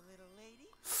there, little lady.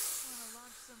 Wanna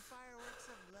launch some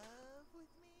fireworks of love with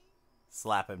me?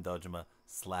 Slap him, Dojima.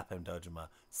 Slap him, Dojima.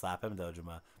 Slap him,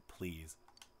 Dojima. Please.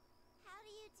 How do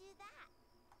you do that?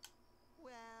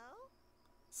 Well,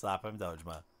 Slap him,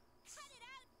 Dojima. Cut it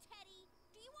out, Teddy!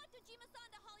 Do you want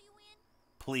Dojima-san to haul you in?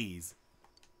 Please.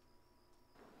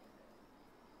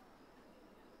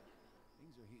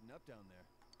 Things are heating up down there.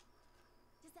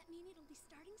 Does that mean it'll be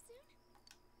starting soon?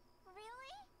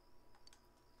 really?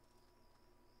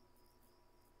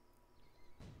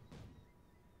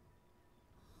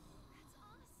 That's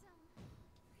awesome.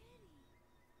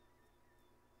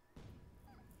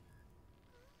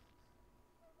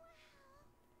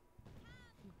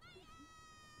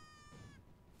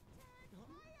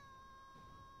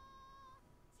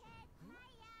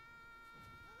 Pretty.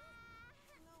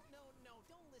 No,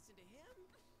 don't listen to him.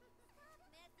 Stop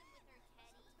messing with her,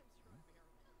 Teddy.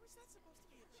 Was that supposed to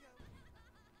be a joke?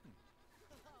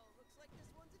 Oh, looks like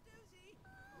this one's a doozy.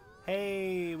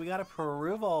 Hey, we got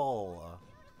approval.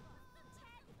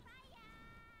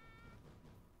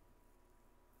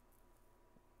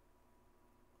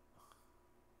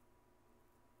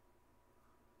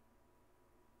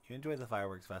 You enjoyed the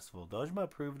fireworks festival. Dojima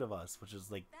approved of us, which is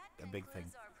like a big thing.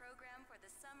 That concludes our program for the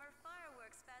Summer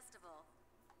Fireworks Festival.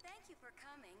 Thank you for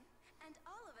coming, and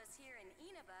all of us here in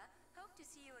Inaba hope to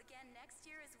see you again next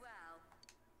year as well.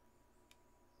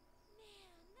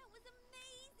 Man, that was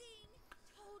amazing!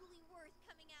 Totally worth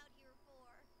coming out here for.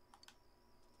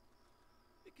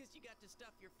 Because you got to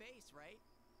stuff your face, right?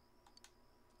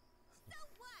 So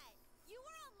what? You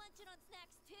were all munching on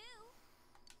snacks too.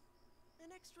 An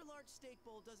extra large steak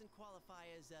bowl doesn't qualify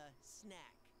as a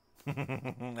snack.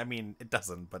 I mean, it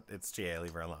doesn't, but it's GA.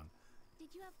 Leave her alone.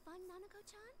 Did you have fun,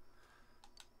 Nanako-chan?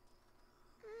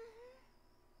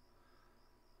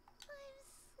 I'm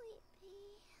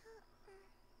sleepy.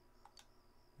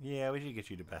 Yeah, we should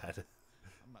get you to bed.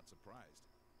 I'm not surprised.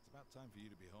 It's about time for you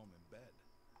to be home in bed.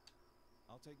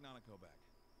 I'll take Nanako back.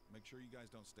 Make sure you guys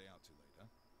don't stay out too late,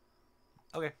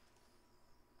 huh? Okay.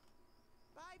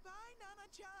 Bye-bye,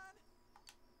 Nana-chan.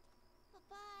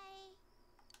 Bye-bye.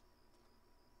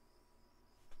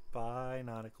 Bye,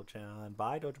 Nautical-chan.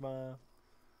 Bye, Dojima.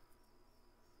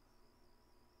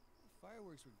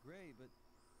 Fireworks were great, but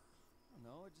I don't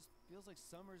know, it just feels like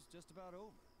summer's just about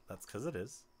over. That's because it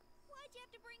is. Why'd you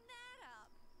have to bring that up?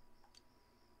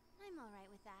 I'm alright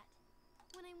with that.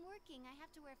 When I'm working, I have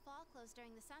to wear fall clothes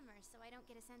during the summer, so I don't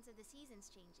get a sense of the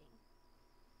seasons changing.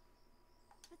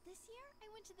 But this year, I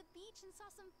went to the beach and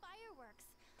saw some fireworks.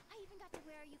 I even got to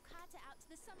wear a yukata out to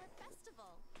the summer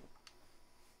festival.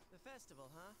 The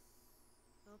festival, huh?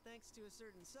 Well, thanks to a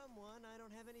certain someone, I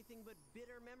don't have anything but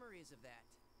bitter memories of that.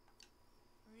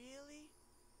 Really?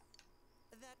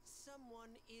 That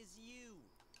someone is you.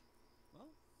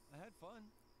 Well, I had fun.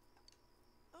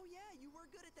 Oh yeah, you were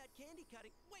good at that candy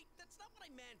cutting. Wait, that's not what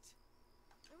I meant.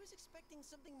 I was expecting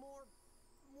something more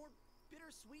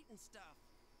bittersweet and stuff.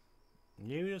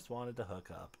 You just wanted to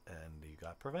hook up, and you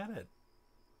got prevented.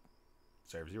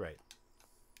 Serves you right.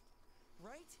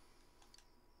 Right?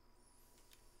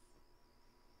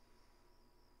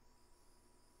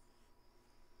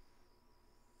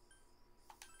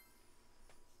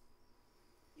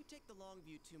 You take the long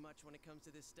view too much when it comes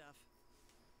to this stuff.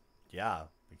 Yeah,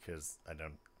 because I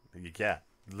don't... Yeah,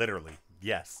 literally,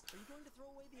 yes. Are you going to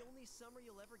throw away the only summer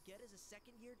you'll ever get as a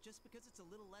second year just because it's a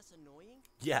little less annoying?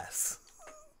 Yes.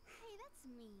 Hey, that's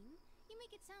mean. You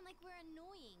make it sound like we're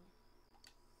annoying.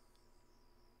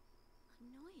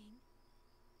 Annoying?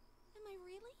 Am I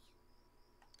really?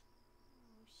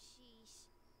 Oh,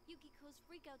 sheesh. Yukiko's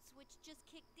freakout switch just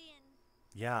kicked in.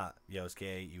 Yeah,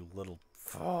 Yosuke, you little...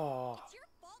 Oh. It's your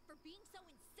fault for being so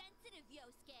insensitive,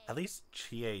 Yosuke. At least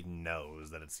Chie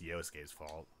knows that it's Yosuke's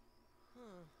fault.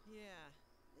 Huh, yeah.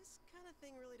 This kind of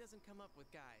thing really doesn't come up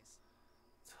with guys.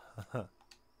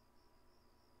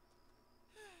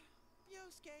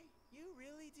 Yosuke, you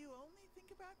really do only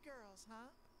think about girls, huh?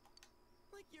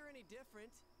 Like you're any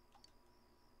different.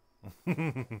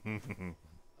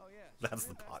 Oh yeah. That's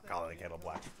the pot calling the kettle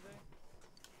black.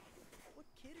 What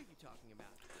kid are you talking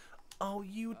about? Oh,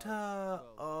 Yuta.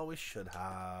 Oh, we should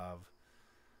have.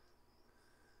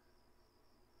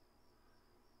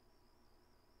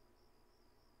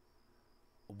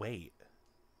 Wait.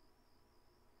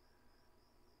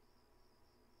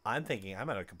 I'm thinking I'm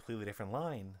at a completely different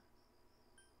line.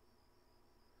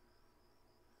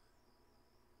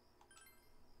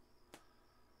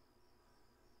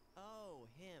 Oh,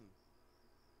 him.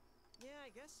 Yeah, I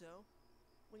guess so.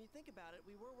 When you think about it,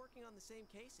 we were working on the same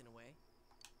case in a way.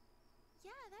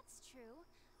 Yeah, that's true.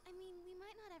 I mean, we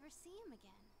might not ever see him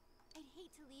again. I'd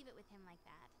hate to leave it with him like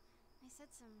that. I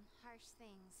said some harsh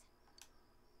things.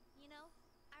 You know,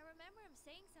 I remember him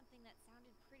saying something that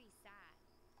sounded pretty sad.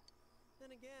 Then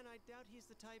again, I doubt he's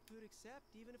the type who'd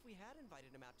accept even if we had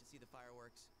invited him out to see the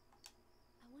fireworks.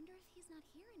 I wonder if he's not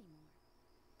here anymore.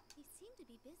 He seemed to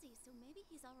be busy, so maybe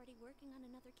he's already working on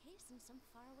another case in some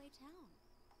faraway town.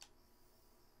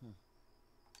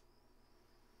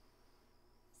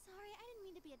 Sorry, I didn't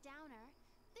mean to be a downer.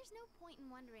 There's no point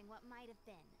in wondering what might have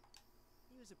been.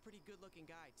 He was a pretty good-looking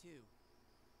guy, too.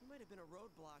 He might have been a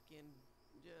roadblock in,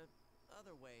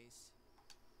 other ways.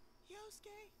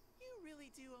 Yosuke, you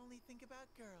really do only think about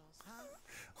girls, huh?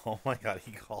 Oh my god,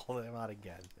 he called him out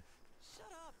again. Shut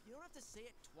up! You don't have to say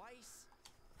it twice.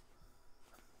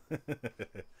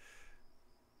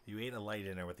 You ate a light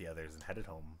dinner with the others and headed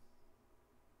home.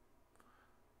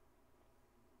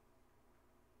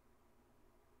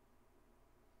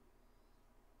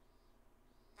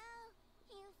 Oh,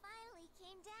 you finally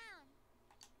came down.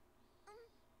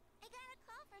 I got a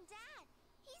call from Dad.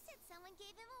 He said someone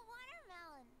gave him a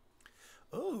watermelon.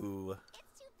 Ooh.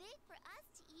 It's too big for us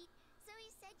to eat, so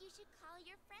he said you should call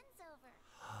your friends over.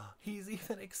 He's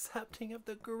even accepting of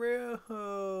the group.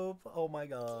 Oh my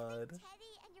god. Do you think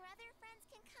Teddy and your other friends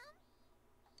can come?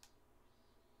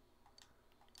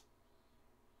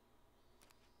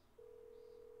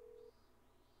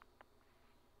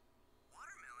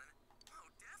 Watermelon? Oh,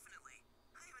 definitely.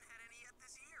 I haven't had any yet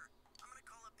this year. I'm gonna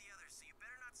call up the others, so you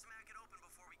better not smack it open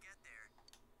before we get there.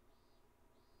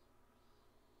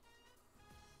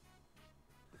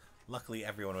 Luckily,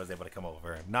 everyone was able to come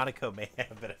over. Nanako may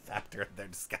have been a factor in their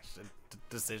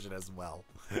decision as well.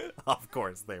 Of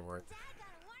course they were. Dad got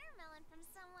a watermelon from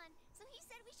someone, so he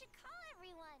said we should call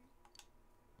everyone.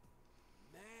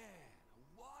 Man, a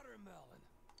watermelon.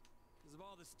 Because of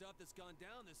all the stuff that's gone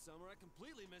down this summer, I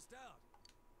completely missed out.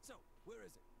 So, where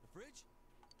is it? The fridge?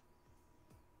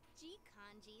 Gee,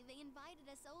 Kanji, they invited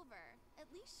us over.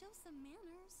 At least show some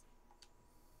manners.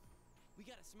 We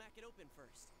gotta smack it open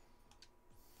first.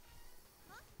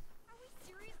 Huh? Are we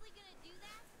seriously gonna do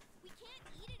that? We can't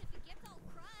eat it if it gets all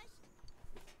crushed.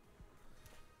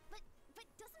 But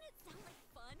doesn't it sound like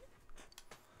fun?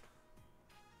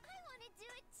 I want to do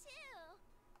it too.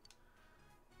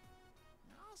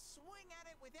 I'll swing at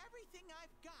it with everything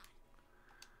I've got.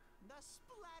 The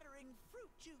splattering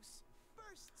fruit juice,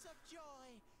 bursts of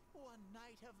joy, one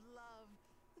night of love.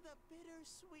 The bitter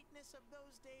sweetness of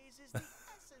those days is the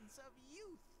essence of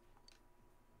youth.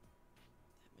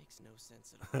 That makes no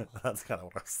sense at all. That's kind of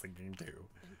what I was thinking too.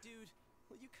 And dude,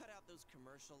 will you cut out those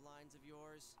commercial lines of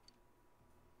yours?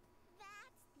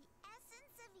 That's the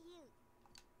essence of youth.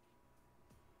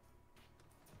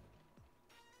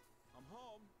 I'm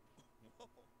home. Whoa,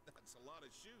 that's a lot of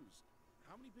shoes.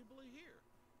 How many people are here?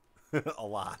 A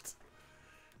lot.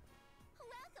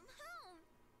 Welcome home.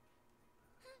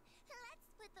 Let's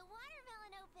split the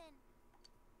watermelon open.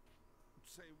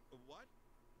 Say what?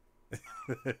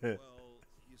 Well,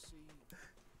 you see...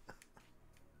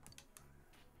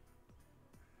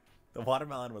 The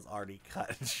watermelon was already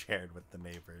cut and shared with the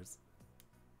neighbors.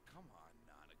 Come on,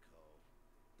 Nanako.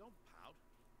 Don't pout.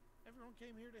 Everyone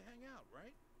came here to hang out,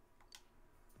 right?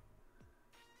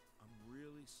 I'm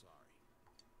really sorry.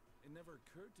 It never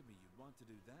occurred to me you'd want to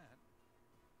do that.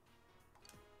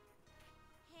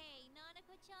 Hey,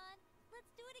 Nanako-chan,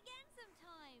 let's do it again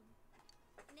sometime.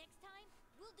 Next time,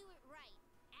 we'll do it right,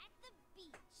 at the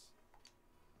beach.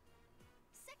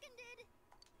 Seconded.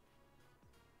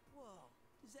 Whoa,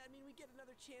 does that mean we get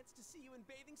another chance to see you in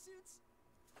bathing suits?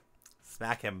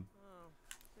 Smack him. Oh,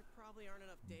 there probably aren't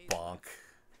enough days. Bonk.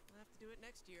 We'll have to do it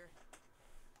next year.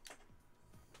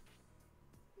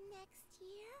 Next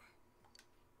year?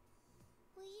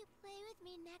 Will you play with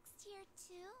me next year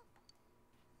too?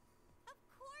 Of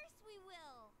course we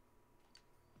will.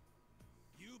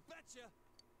 You betcha!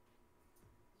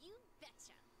 You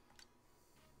betcha.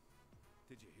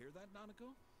 Did you hear that,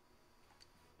 Nanako?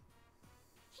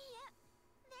 Yep.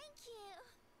 Thank you.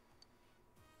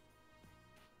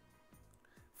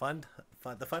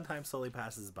 The fun time slowly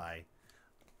passes by.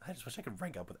 I just wish I could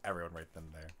rank up with everyone right then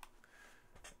and there.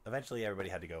 Eventually, everybody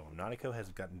had to go. Nanako has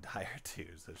gotten tired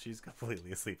too, so she's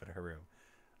completely asleep in her room.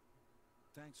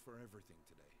 Thanks for everything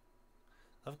today.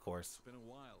 Of course. It's been a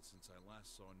while since I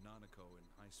last saw Nanako in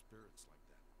high spirits like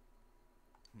that.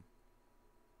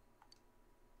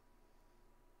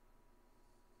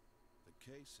 The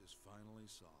case is finally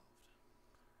solved.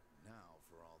 Now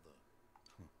for all the...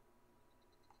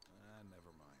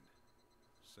 never mind.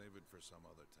 Save it for some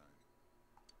other time.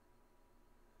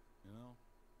 You know,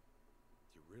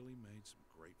 you really made some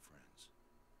great friends.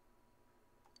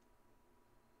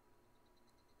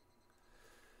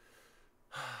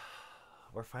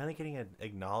 We're finally getting an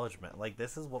acknowledgement. Like,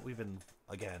 this is what we've been,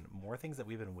 again, more things that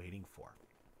we've been waiting for.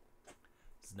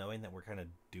 It's knowing that we're kind of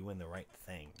doing the right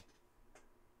thing.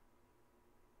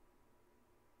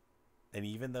 And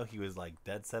even though he was like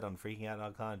dead set on freaking out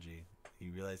on Kanji, he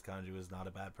realized Kanji was not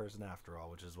a bad person after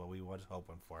all, which is what we was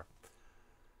hoping for.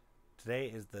 Today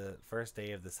is the first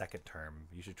day of the second term.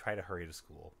 You should try to hurry to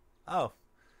school. Oh.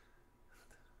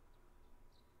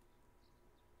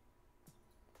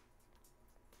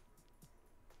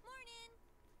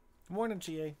 Morning,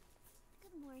 Chie.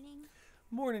 Good morning.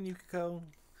 Morning, Yukiko.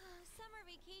 Summer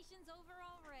vacation's over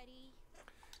already.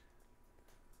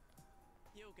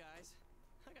 Yo, guys.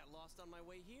 I got lost on my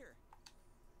way here.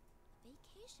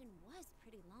 Vacation was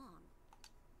pretty long.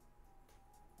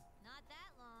 Not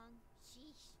that long.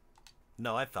 Sheesh.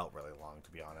 No, I felt really long,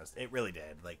 to be honest. It really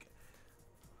did. Like,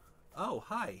 oh,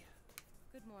 hi.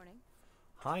 Good morning.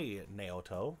 Hi,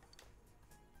 Naoto.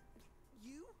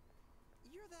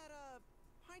 You're that,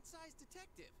 pint-sized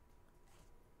detective.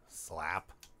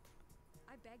 Slap.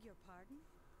 I beg your pardon?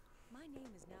 My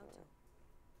name is Naoto.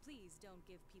 Please don't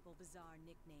give people bizarre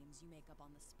nicknames you make up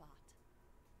on the spot.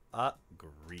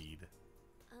 Agreed.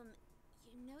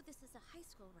 You know this is a high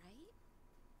school, right?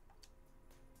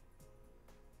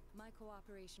 My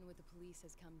cooperation with the police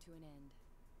has come to an end.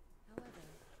 However,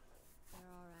 there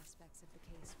are aspects of the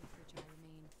case with which I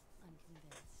remain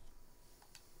unconvinced.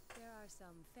 There are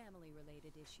some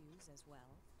family-related issues as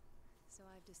well, so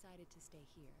I've decided to stay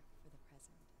here for the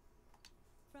present.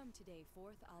 From today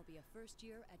forth, I'll be a first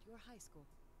year at your high school.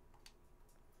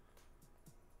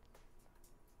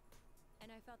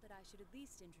 And I felt that I should at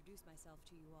least introduce myself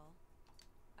to you all.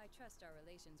 I trust our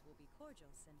relations will be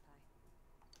cordial, Senpai.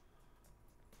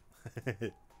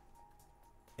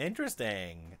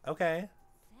 Interesting. Okay.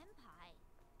 Senpai?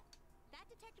 That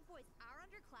detective boy's our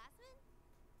underclassman?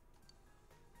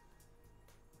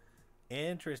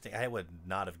 Interesting. I would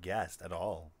not have guessed at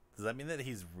all. Does that mean that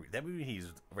he's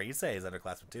Reisei's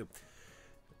underclassman too?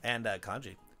 And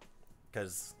Kanji.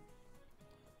 Because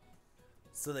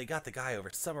so they got the guy over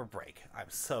summer break. I'm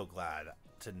so glad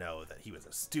to know that he was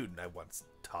a student I once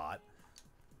taught.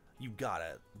 You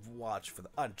gotta watch for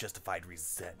the unjustified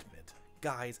resentment.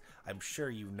 Guys, I'm sure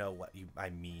you know what I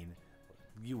mean.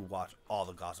 You watch all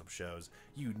the gossip shows.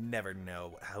 You never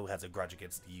know who has a grudge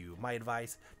against you. My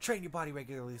advice, train your body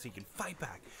regularly so you can fight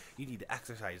back. You need to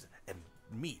exercise and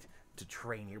meat to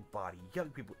train your body. Young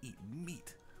people eat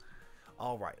meat.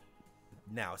 Alright,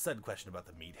 now a sudden question about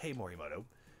the meat. Hey Morimoto,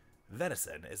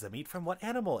 venison is a meat from what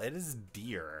animal? It is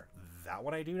deer. That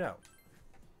one I do know.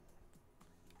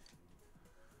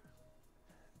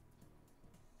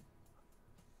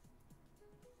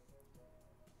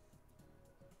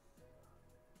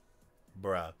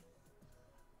 Bruh.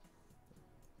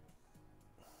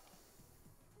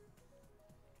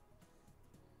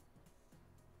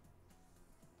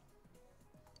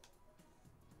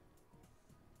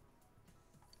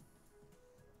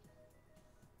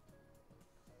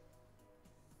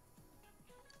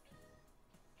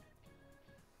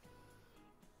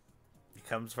 It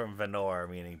comes from venor,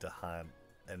 meaning to hunt,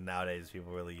 and nowadays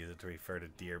people really use it to refer to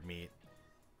deer meat.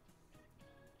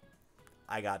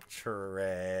 I got tricked.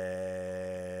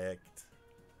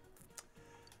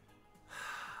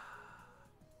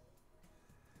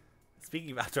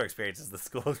 Speaking of outdoor experiences, the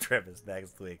school trip is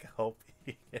next week. Hope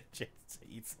you get a chance to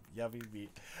eat some yummy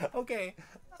meat. Okay,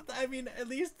 I mean, at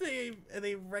least they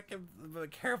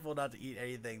recommend careful not to eat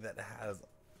anything that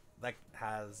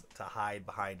has to hide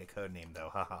behind a code name, though.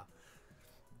 Haha.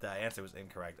 The answer was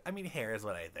incorrect. I mean, hair is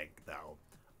what I think, though.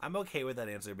 I'm okay with that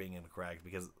answer being incorrect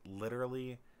because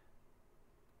literally,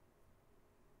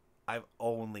 I've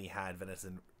only had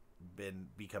venison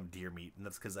become deer meat, and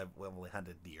that's because I've only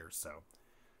hunted deer. So,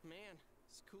 Man,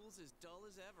 school's as dull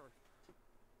as ever.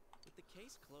 With the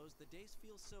case closed, the days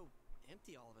feel so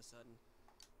empty all of a sudden.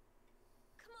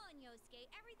 Come on, Yosuke.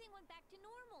 Everything went back to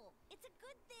normal. It's a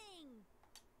good thing.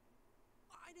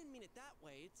 I didn't mean it that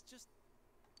way. It's just...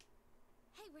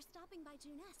 Hey, we're stopping by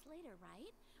Junes later,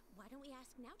 right? Why don't we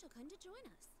ask Naoto-kun to join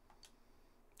us?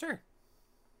 sure.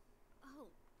 Oh,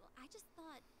 well, I just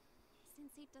thought,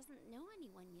 since he doesn't know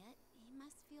anyone yet, he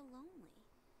must feel lonely.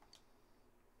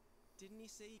 Didn't he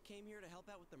say he came here to help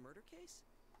out with the murder case?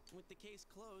 With the case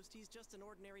closed, he's just an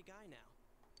ordinary guy now.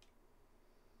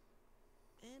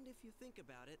 And if you think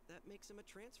about it, that makes him a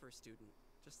transfer student,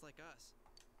 just like us.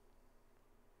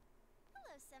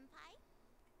 Hello, Senpai.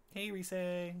 Hey,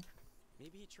 Risei.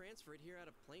 Maybe he transferred here out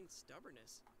of plain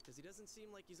stubbornness, because he doesn't seem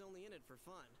like he's only in it for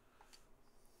fun.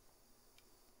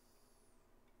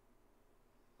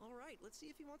 Alright, let's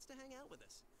see if he wants to hang out with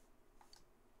us.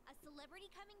 A celebrity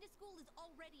coming to school is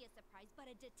already a surprise, but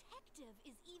a detective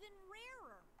is even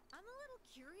rarer. I'm a little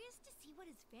curious to see what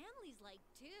his family's like,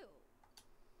 too.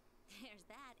 There's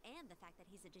that, and the fact that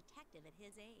he's a detective at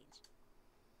his age.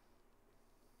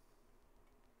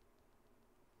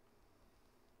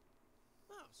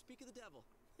 Oh, speak of the devil.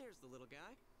 There's the little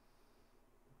guy.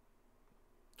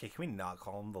 Okay, can we not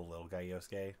call him the little guy,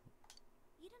 Yosuke?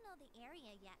 You don't know the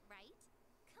area yet, right?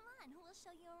 Come on, we'll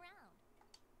show you around.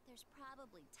 There's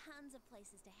probably tons of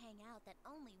places to hang out that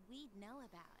only we'd know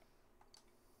about.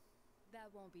 That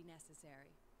won't be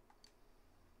necessary.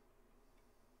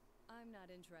 I'm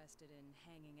not interested in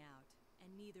hanging out,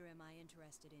 and neither am I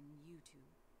interested in you two.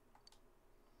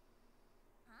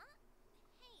 Huh?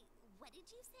 Hey, what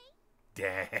did you say?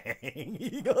 Dang,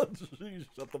 he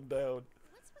shut them down.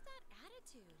 What's with that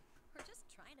attitude? We're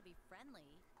just trying to be friendly.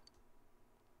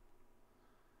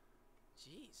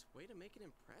 Jeez, way to make an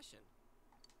impression.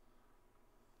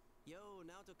 Yo,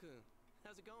 Naoto-kun,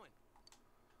 how's it going?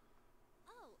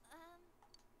 Oh,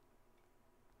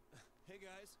 Hey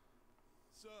guys,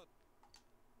 what's up?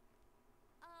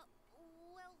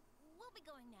 well, we'll be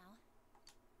going now.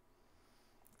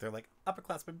 They're like,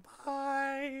 upperclassmen,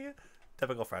 bye.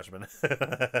 Typical freshman.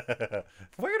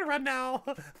 We're gonna run now.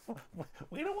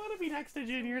 We don't want to be next to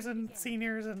juniors and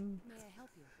seniors and May I help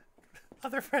you?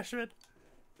 other freshmen.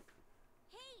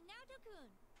 Hey, Naoto-kun!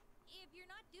 If you're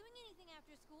not doing anything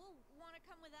after school, wanna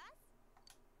come with us?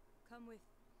 Come with...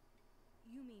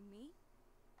 You mean me?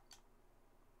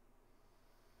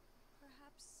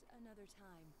 Perhaps another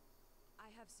time.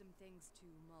 I have some things to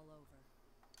mull over.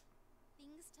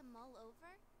 Things to mull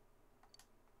over?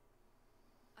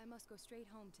 I must go straight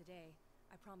home today.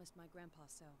 I promised my grandpa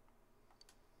so.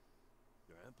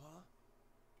 Grandpa?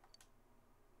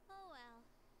 Oh well,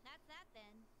 that's that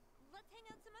then. Let's hang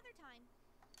out some other time.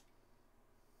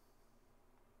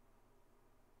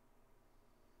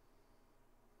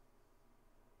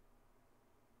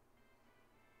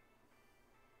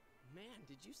 Man,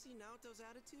 did you see Naoto's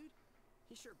attitude?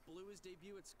 He sure blew his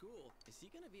debut at school. Is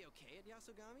he gonna be okay at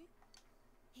Yasogami?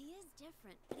 He is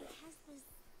different, but he has this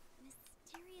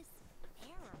mysterious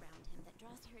air around him that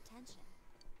draws your attention.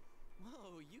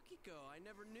 Whoa, Yukiko, I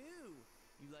never knew.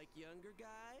 You like younger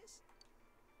guys?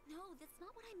 No, that's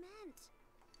not what I meant.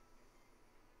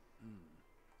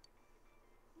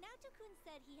 Naoto-kun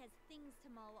said he has things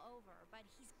to mull over, but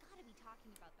he's gotta be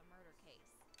talking about the murder case.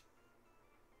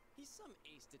 He's some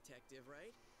ace detective,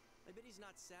 right? I bet he's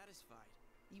not satisfied,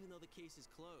 even though the case is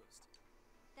closed.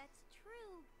 That's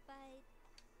true, but...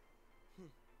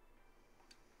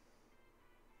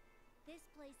 This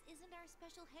place isn't our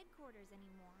special headquarters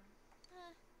anymore.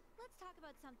 Let's talk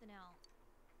about something else.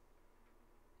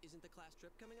 Isn't the class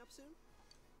trip coming up soon?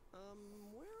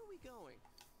 Where are we going?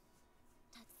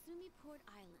 Tatsumi Port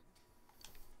Island.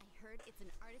 I heard it's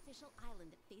an artificial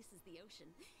island that faces the ocean.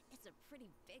 It's a pretty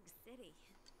big city.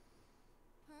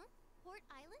 Huh? Port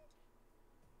Island?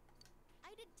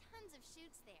 I did tons of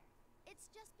shoots there. It's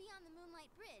just beyond the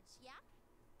Moonlight Bridge, yeah?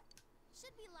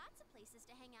 Should be lots of places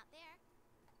to hang out there.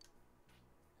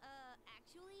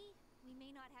 Actually, we may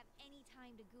not have any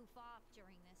time to goof off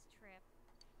during this trip.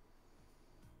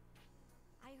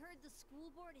 I heard the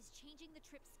school board is changing the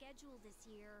trip schedule this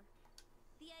year.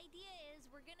 The idea is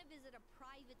we're gonna visit a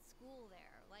private school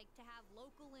there, like to have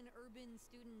local and urban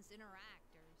students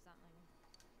interact or something.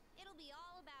 It'll be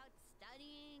all about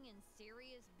studying and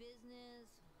serious business.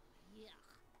 Yuck.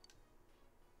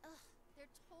 Ugh,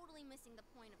 they're totally missing the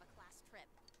point of a class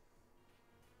trip.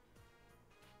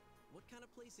 What kind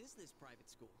of place is this private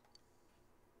school?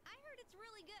 I heard it's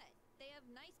really good. They have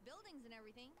nice buildings and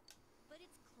everything. But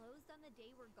it's closed on the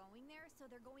day we're going there, so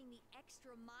they're going the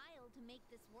extra mile to make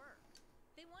this work.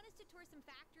 They want us to tour some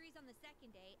factories on the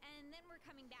second day, and then we're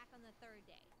coming back on the third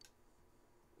day.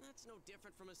 That's no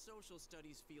different from a social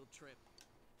studies field trip.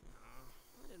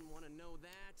 I didn't want to know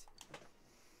that.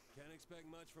 Can't expect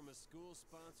much from a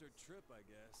school-sponsored trip, I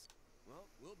guess.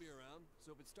 Well, we'll be around,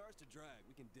 so if it starts to drag,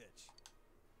 we can ditch.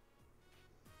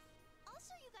 I'll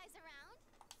show you guys around.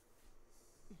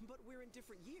 But we're in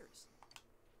different years.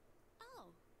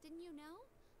 Oh, didn't you know?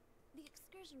 The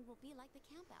excursion will be like the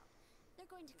campout. They're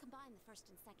going to combine the first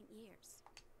and second years.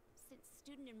 Since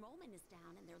student enrollment is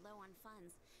down and they're low on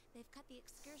funds, they've cut the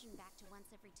excursion back to once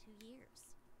every 2 years.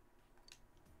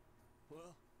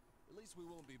 Well, at least we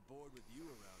won't be bored with you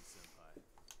around, Senpai.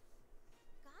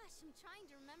 Gosh, I'm trying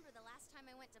to remember the last time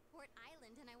I went to Port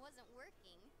Island and I wasn't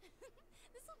working.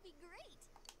 This'll be great.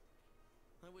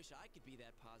 I wish I could be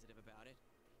that positive about it.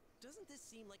 Doesn't this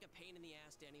seem like a pain in the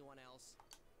ass to anyone else?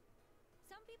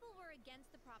 Some people were against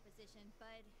the proposition,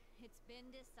 but it's been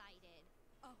decided.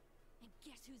 Oh, and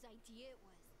guess whose idea it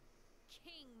was?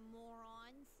 King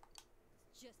Morons.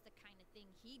 It's just the kind of thing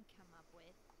he'd come up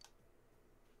with.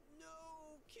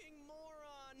 No, King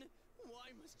Moron!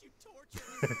 Why must you torture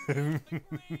me to the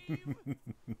grave?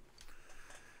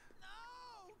 No,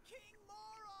 King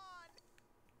Moron!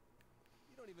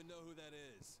 You don't even know who that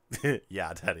is.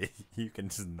 Yeah, Teddy, you can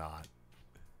just not.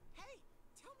 Hey,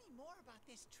 tell me more about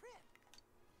this trip.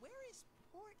 Where is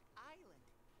Port Island?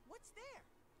 What's there?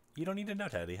 You don't need to know,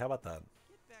 Teddy. How about that?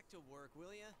 Get back to work,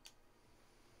 will ya?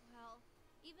 Well,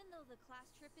 even though the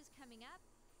class trip is coming up,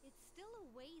 it's still a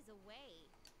ways away.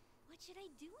 What should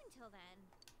I do until then?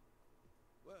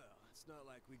 Well, it's not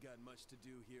like we got much to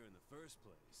do here in the first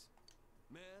place.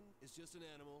 Man is just an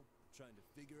animal trying to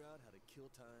figure out how to kill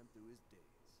time through his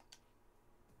days.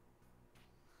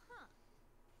 Huh.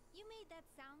 You made that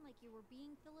sound like you were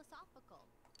being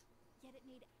philosophical. Yet it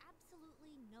made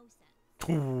absolutely no sense.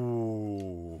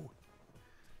 Ooh.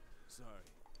 Sorry.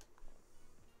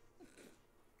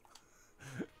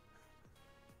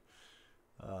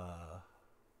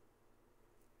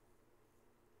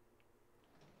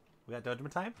 We got Dojima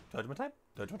time? Dojima time?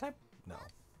 Dojima time? No.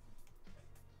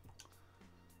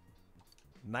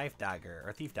 Knife dagger,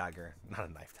 or thief dagger. Not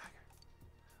a knife dagger.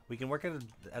 We can work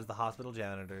as the hospital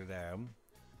janitor there.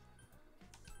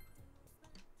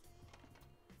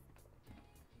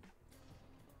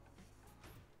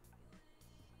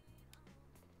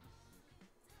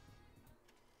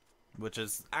 Which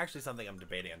is actually something I'm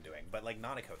debating on doing. But like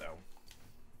Nanako though.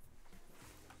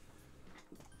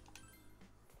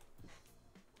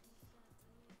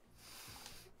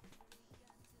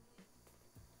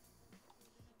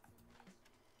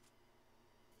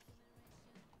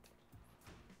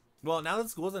 Well, now that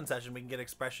school's in session, we can get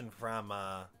expression from,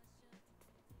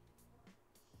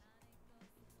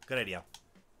 Good idea.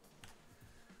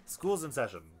 School's in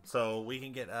session, so we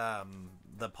can get,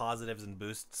 the positives and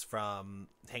boosts from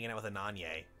hanging out with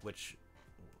Ananye, which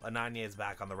Ananye is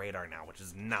back on the radar now, which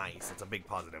is nice. It's a big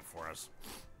positive for us.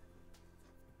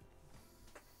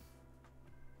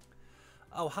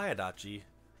 Oh, hi, Adachi.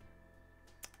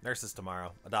 Nurse is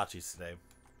tomorrow. Adachi's today.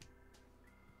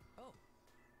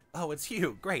 Oh, it's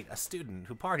you. Great. A student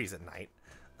who parties at night.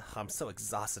 I'm so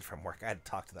exhausted from work. I had to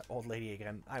talk to that old lady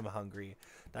again. I'm hungry.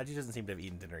 Dachi doesn't seem to have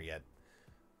eaten dinner yet.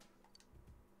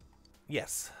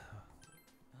 Yes.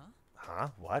 Huh? Huh?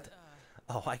 What?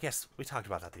 Oh, I guess we talked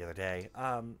about that the other day.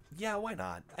 Yeah, why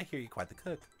not? I hear you're quite the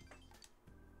cook.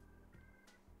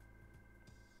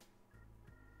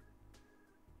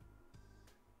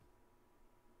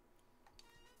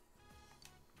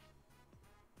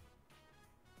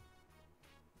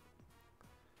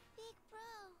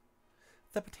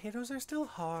 The potatoes are still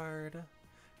hard.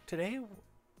 Today,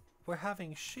 we're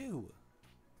having shoe.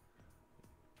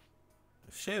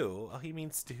 Shoe? Oh, he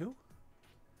means stew?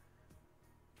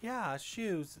 Yeah,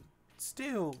 shoes.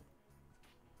 Stew.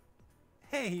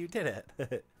 Hey, you did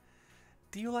it.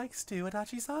 Do you like stew,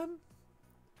 Adachi-san?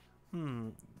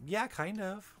 Yeah, kind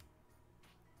of.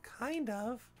 Kind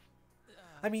of.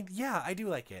 I mean, yeah, I do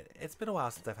like it. It's been a while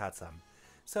since I've had some.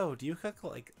 So, do you cook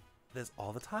like this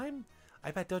all the time? I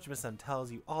bet Dojima-san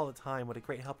tells you all the time what a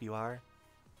great help you are.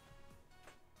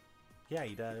 Yeah,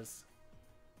 he does.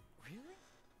 Really?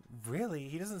 Really?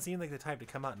 He doesn't seem like the type to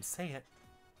come out and say it.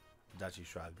 Dachi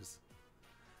shrugs.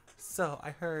 So,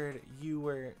 I heard you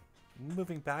were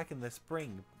moving back in the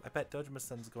spring. I bet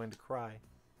Dojima-san's going to cry.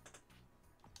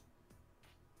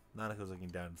 Nanako's looking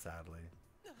down sadly.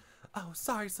 Oh,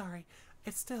 sorry.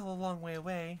 It's still a long way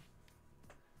away.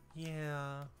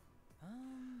 Yeah.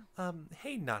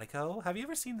 Hey, Nanako, have you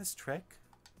ever seen this trick?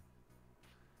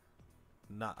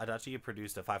 Adachi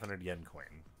produced a 500 yen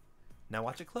coin. Now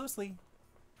watch it closely.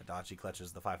 Adachi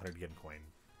clutches the 500 yen coin.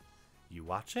 You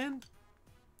watching?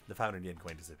 The 500 yen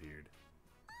coin disappeared.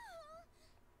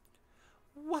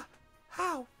 What?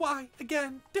 How? Why?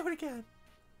 Again? Do it again.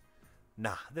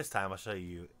 Nah, this time I'll show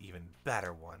you even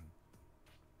better one.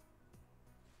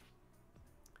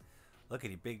 Look at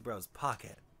your big bro's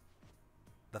pocket.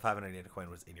 The 500 yen coin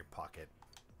was in your pocket.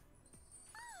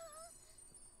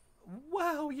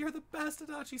 Wow, you're the best,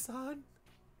 Adachi-san.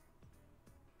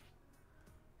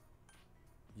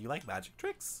 You like magic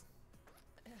tricks?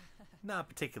 Not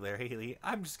particularly.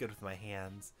 I'm just good with my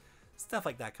hands. Stuff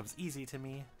like that comes easy to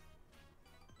me.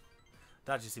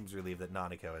 Adachi seems relieved that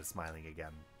Nanako is smiling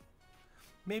again.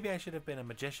 Maybe I should have been a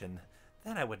magician.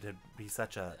 Then I wouldn't be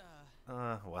such a...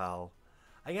 well...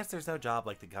 I guess there's no job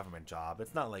like the government job.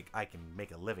 It's not like I can make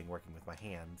a living working with my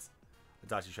hands.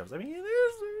 Adachi shoves. I mean,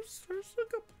 there's a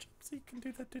couple jobs you can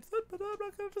do that, but I'm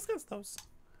not going to discuss those.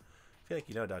 I feel like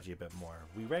you know Adachi a bit more.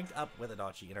 We ranked up with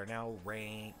Adachi and are now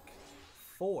rank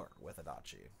 4 with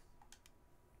Adachi.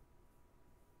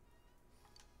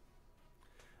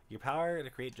 Your power to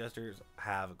create gestures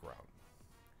have grown.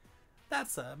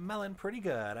 That's a melon pretty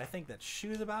good. I think that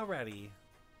shoe's about ready.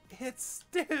 It's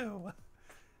stew.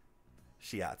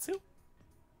 Shiatsu?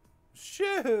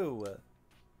 Shoe!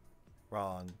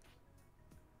 Wrong.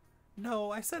 No,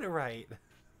 I said it right.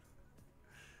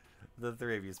 The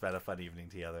three of you spent a fun evening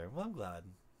together. Well, I'm glad.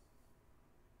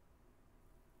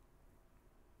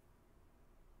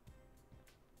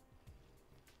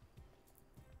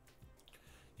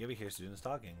 You'll be here students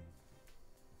talking.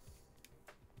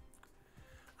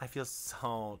 I feel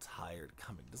so tired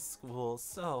coming to school.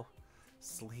 So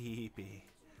sleepy.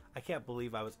 I can't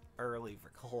believe I was early for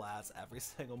class every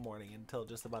single morning until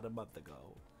just about a month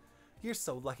ago. You're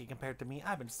so lucky compared to me.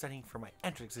 I've been studying for my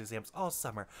entrance exams all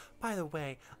summer. By the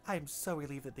way, I'm so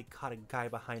relieved that they caught a guy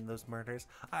behind those murders.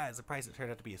 I was surprised it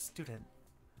turned out to be a student.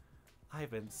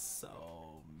 I've been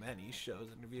so many shows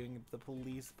interviewing the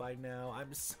police by now.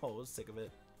 I'm so sick of it.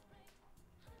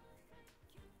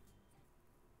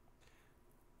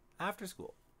 After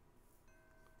school.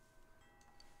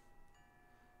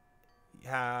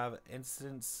 Have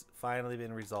incidents finally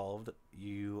been resolved?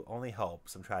 You only hope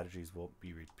some tragedies won't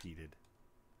be repeated.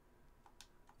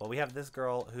 Well, we have this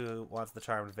girl who wants the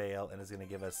charmed veil and is going to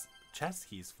give us chest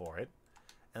keys for it.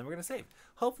 And we're going to save.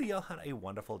 Hopefully y'all had a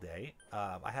wonderful day.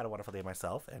 I had a wonderful day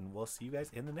myself, and we'll see you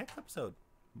guys in the next episode.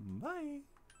 Bye!